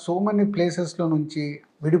 ఇవాళ సో మెనీ ప్లేసెస్లో నుంచి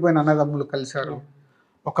విడిపోయిన అన్నదమ్ములు కలిశారు,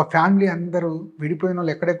 ఒక ఫ్యామిలీ అందరూ విడిపోయిన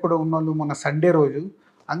వాళ్ళు ఎక్కడెక్కడో ఉన్న వాళ్ళు మొన్న సండే రోజు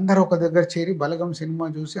అందరూ ఒక దగ్గర చేరి బలగం సినిమా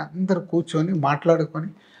చూసి అందరూ కూర్చొని మాట్లాడుకొని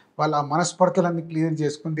వాళ్ళ మనస్పర్ధలన్నీ క్లియర్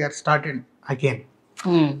చేసుకుని they are started again.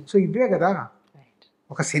 So ఇవే కదా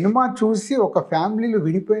ఒక సినిమా చూసి ఒక ఫ్యామిలీలు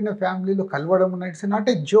విడిపోయిన ఫ్యామిలీలు కలవడం it's not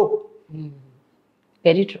a joke.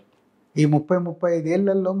 Very true. ఈ 35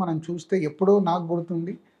 ఏళ్లలో మనం చూస్తే ఎప్పుడో నాకు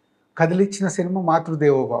గుర్తుంది కదిలిచ్చిన సినిమా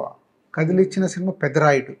మాతృదేవోభవ, కదిలిచ్చిన సినిమా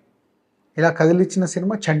పెదరాయుడు, ఇలా కదిలిచ్చిన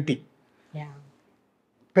సినిమా చంటి.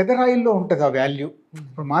 పెదరాయిల్లో ఉంటుంది ఆ వాల్యూ.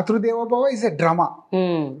 ఇప్పుడు Matrudevobhava is a drama,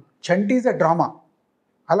 Chanti is a drama.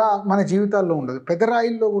 అలా మన జీవితాల్లో ఉండదు.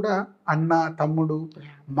 పెదరాయిల్లో కూడా అన్న తమ్ముడు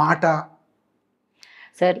మాట.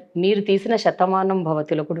 సార్ మీరు తీసిన శతమానం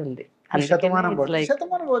భవతిలో కూడా ఉంది. శతమానం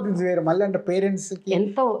భవతి వేరే, మళ్ళీ అంటే పేరెంట్స్ కి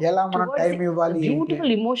ఎలా మనం టైం ఇవ్వాలి,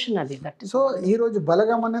 బ్యూటిఫుల్ ఎమోషన్ అది. సో ఈ రోజు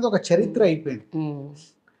బలగం అనేది ఒక చరిత్ర అయిపోయింది.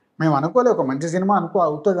 మేము అనుకోలేదు ఒక మంచి సినిమా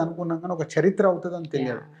అవుతుంది అనుకున్నాం, కానీ ఒక చరిత్ర అవుతుంది అని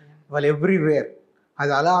తెలియదు. వాళ్ళు ఎవ్రీవేర్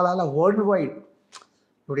అది అలా అలా అలా వరల్డ్ వైడ్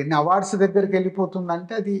ఇప్పుడు ఎన్ని అవార్డ్స్ దగ్గరికి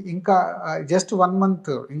వెళ్ళిపోతుందంటే అది ఇంకా జస్ట్ 1 month,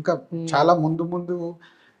 ఇంకా చాలా ముందు ముందు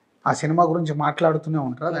ఆ సినిమా గురించి మాట్లాడుతూనే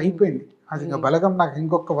ఉంటారు. అది అయిపోయింది. అది ఇంకా బలగం నాకు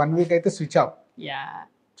ఇంకొక 1 week అయితే switch off.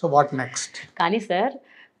 So what next? కానీ సార్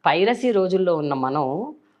పైరసీ రోజుల్లో ఉన్న మనం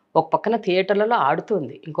ఒక పక్కన థియేటర్లలో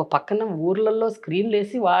ఆడుతుంది, ఇంకో పక్కన ఊర్లలో స్క్రీన్లు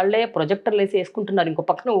వేసి వాళ్ళే ప్రొజెక్టర్లు వేసి వేసుకుంటున్నారు, ఇంకో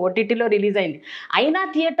పక్కన ఓటీటీలో రిలీజ్ అయింది, అయినా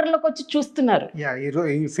థియేటర్లోకి వచ్చి చూస్తున్నారు.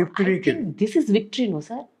 This is victory no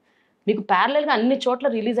sir? మీకు ప్యారలల్గా అన్ని చోట్ల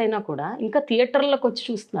రిలీజ్ అయినా కూడా ఇంకా థియేటర్లోకి వచ్చి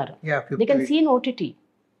చూస్తున్నారు. They can see in OTT,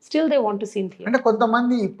 still they want to see in theatre. అంటే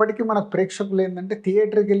కొంతమంది ఇప్పటికీ మన ప్రేక్షకులు ఏంటంటే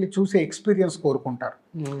థియేటర్కి వెళ్ళి చూసే ఎక్స్పీరియన్స్ కోరుకుంటారు.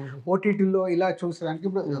 ఓటీటీలో ఇలా చూసేదానికి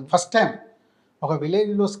ఇప్పుడు ఫస్ట్ టైం ఒక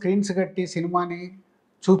విలేజ్లో స్క్రీన్స్ కట్టి సినిమాని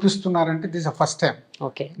చూపిస్తున్నారంటే దిస్ ఫస్ట్ టైం.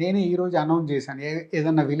 ఓకే. నేను ఈరోజు అనౌన్స్ చేశాను,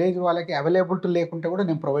 ఏదన్నా విలేజ్ వాళ్ళకి అవైలబిలిటీ లేకుంటే కూడా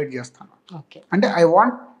నేను ప్రొవైడ్ చేస్తాను. ఓకే. అంటే ఐ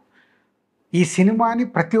వాంట్ ఈ సినిమాని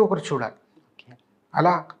ప్రతి ఒక్కరు చూడాలి.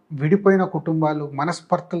 అలా విడిపోయిన కుటుంబాలు,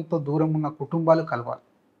 మనస్పర్ధలతో దూరం ఉన్న కుటుంబాలు కలవాలి.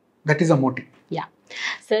 That is a motive. Yeah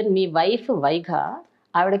sir, me wife వైగా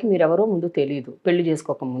ఆవిడకి మీరెవరో ముందు తెలియదు, పెళ్లి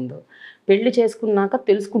చేసుకోక ముందు. పెళ్లి చేసుకున్నాక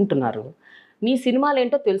తెలుసుకుంటున్నారు. మీ సినిమాలు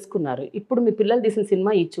ఏంటో తెలుసుకున్నారు, ఇప్పుడు మీ పిల్లలు తీసిన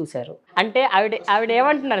సినిమా ఇది చూశారు అంటే ఆవిడ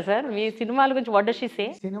ఏమంటున్నారు సార్ మీ సినిమాల గురించి? What does she say?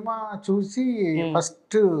 Cinema చూసి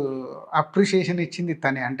ఫస్ట్ అప్రిషియేషన్ ఇచ్చింది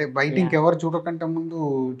తనే, అంటే బయట ఇంకెవరు చూడకంటే ముందు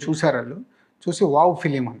చూసారు వాళ్ళు, చూసి వావ్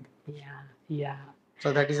ఫిలిం అంది.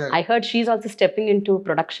 So that is I heard she is also stepping into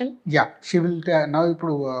production. She will now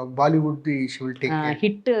ఇప్పుడు Bollywood the she will take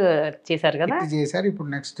hit చేశారు కదా, చేశారు. ఇప్పుడు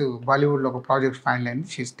నెక్స్ట్ బాలీవుడ్ లో ఒక ప్రాజెక్ట్ ఫైనల్ అయింది.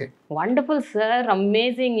 She is take. Wonderful sir,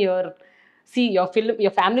 amazing. your film,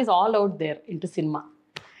 your family is all out there into cinema.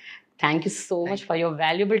 Thank you so much for your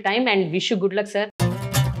valuable time and wish you good luck, sir.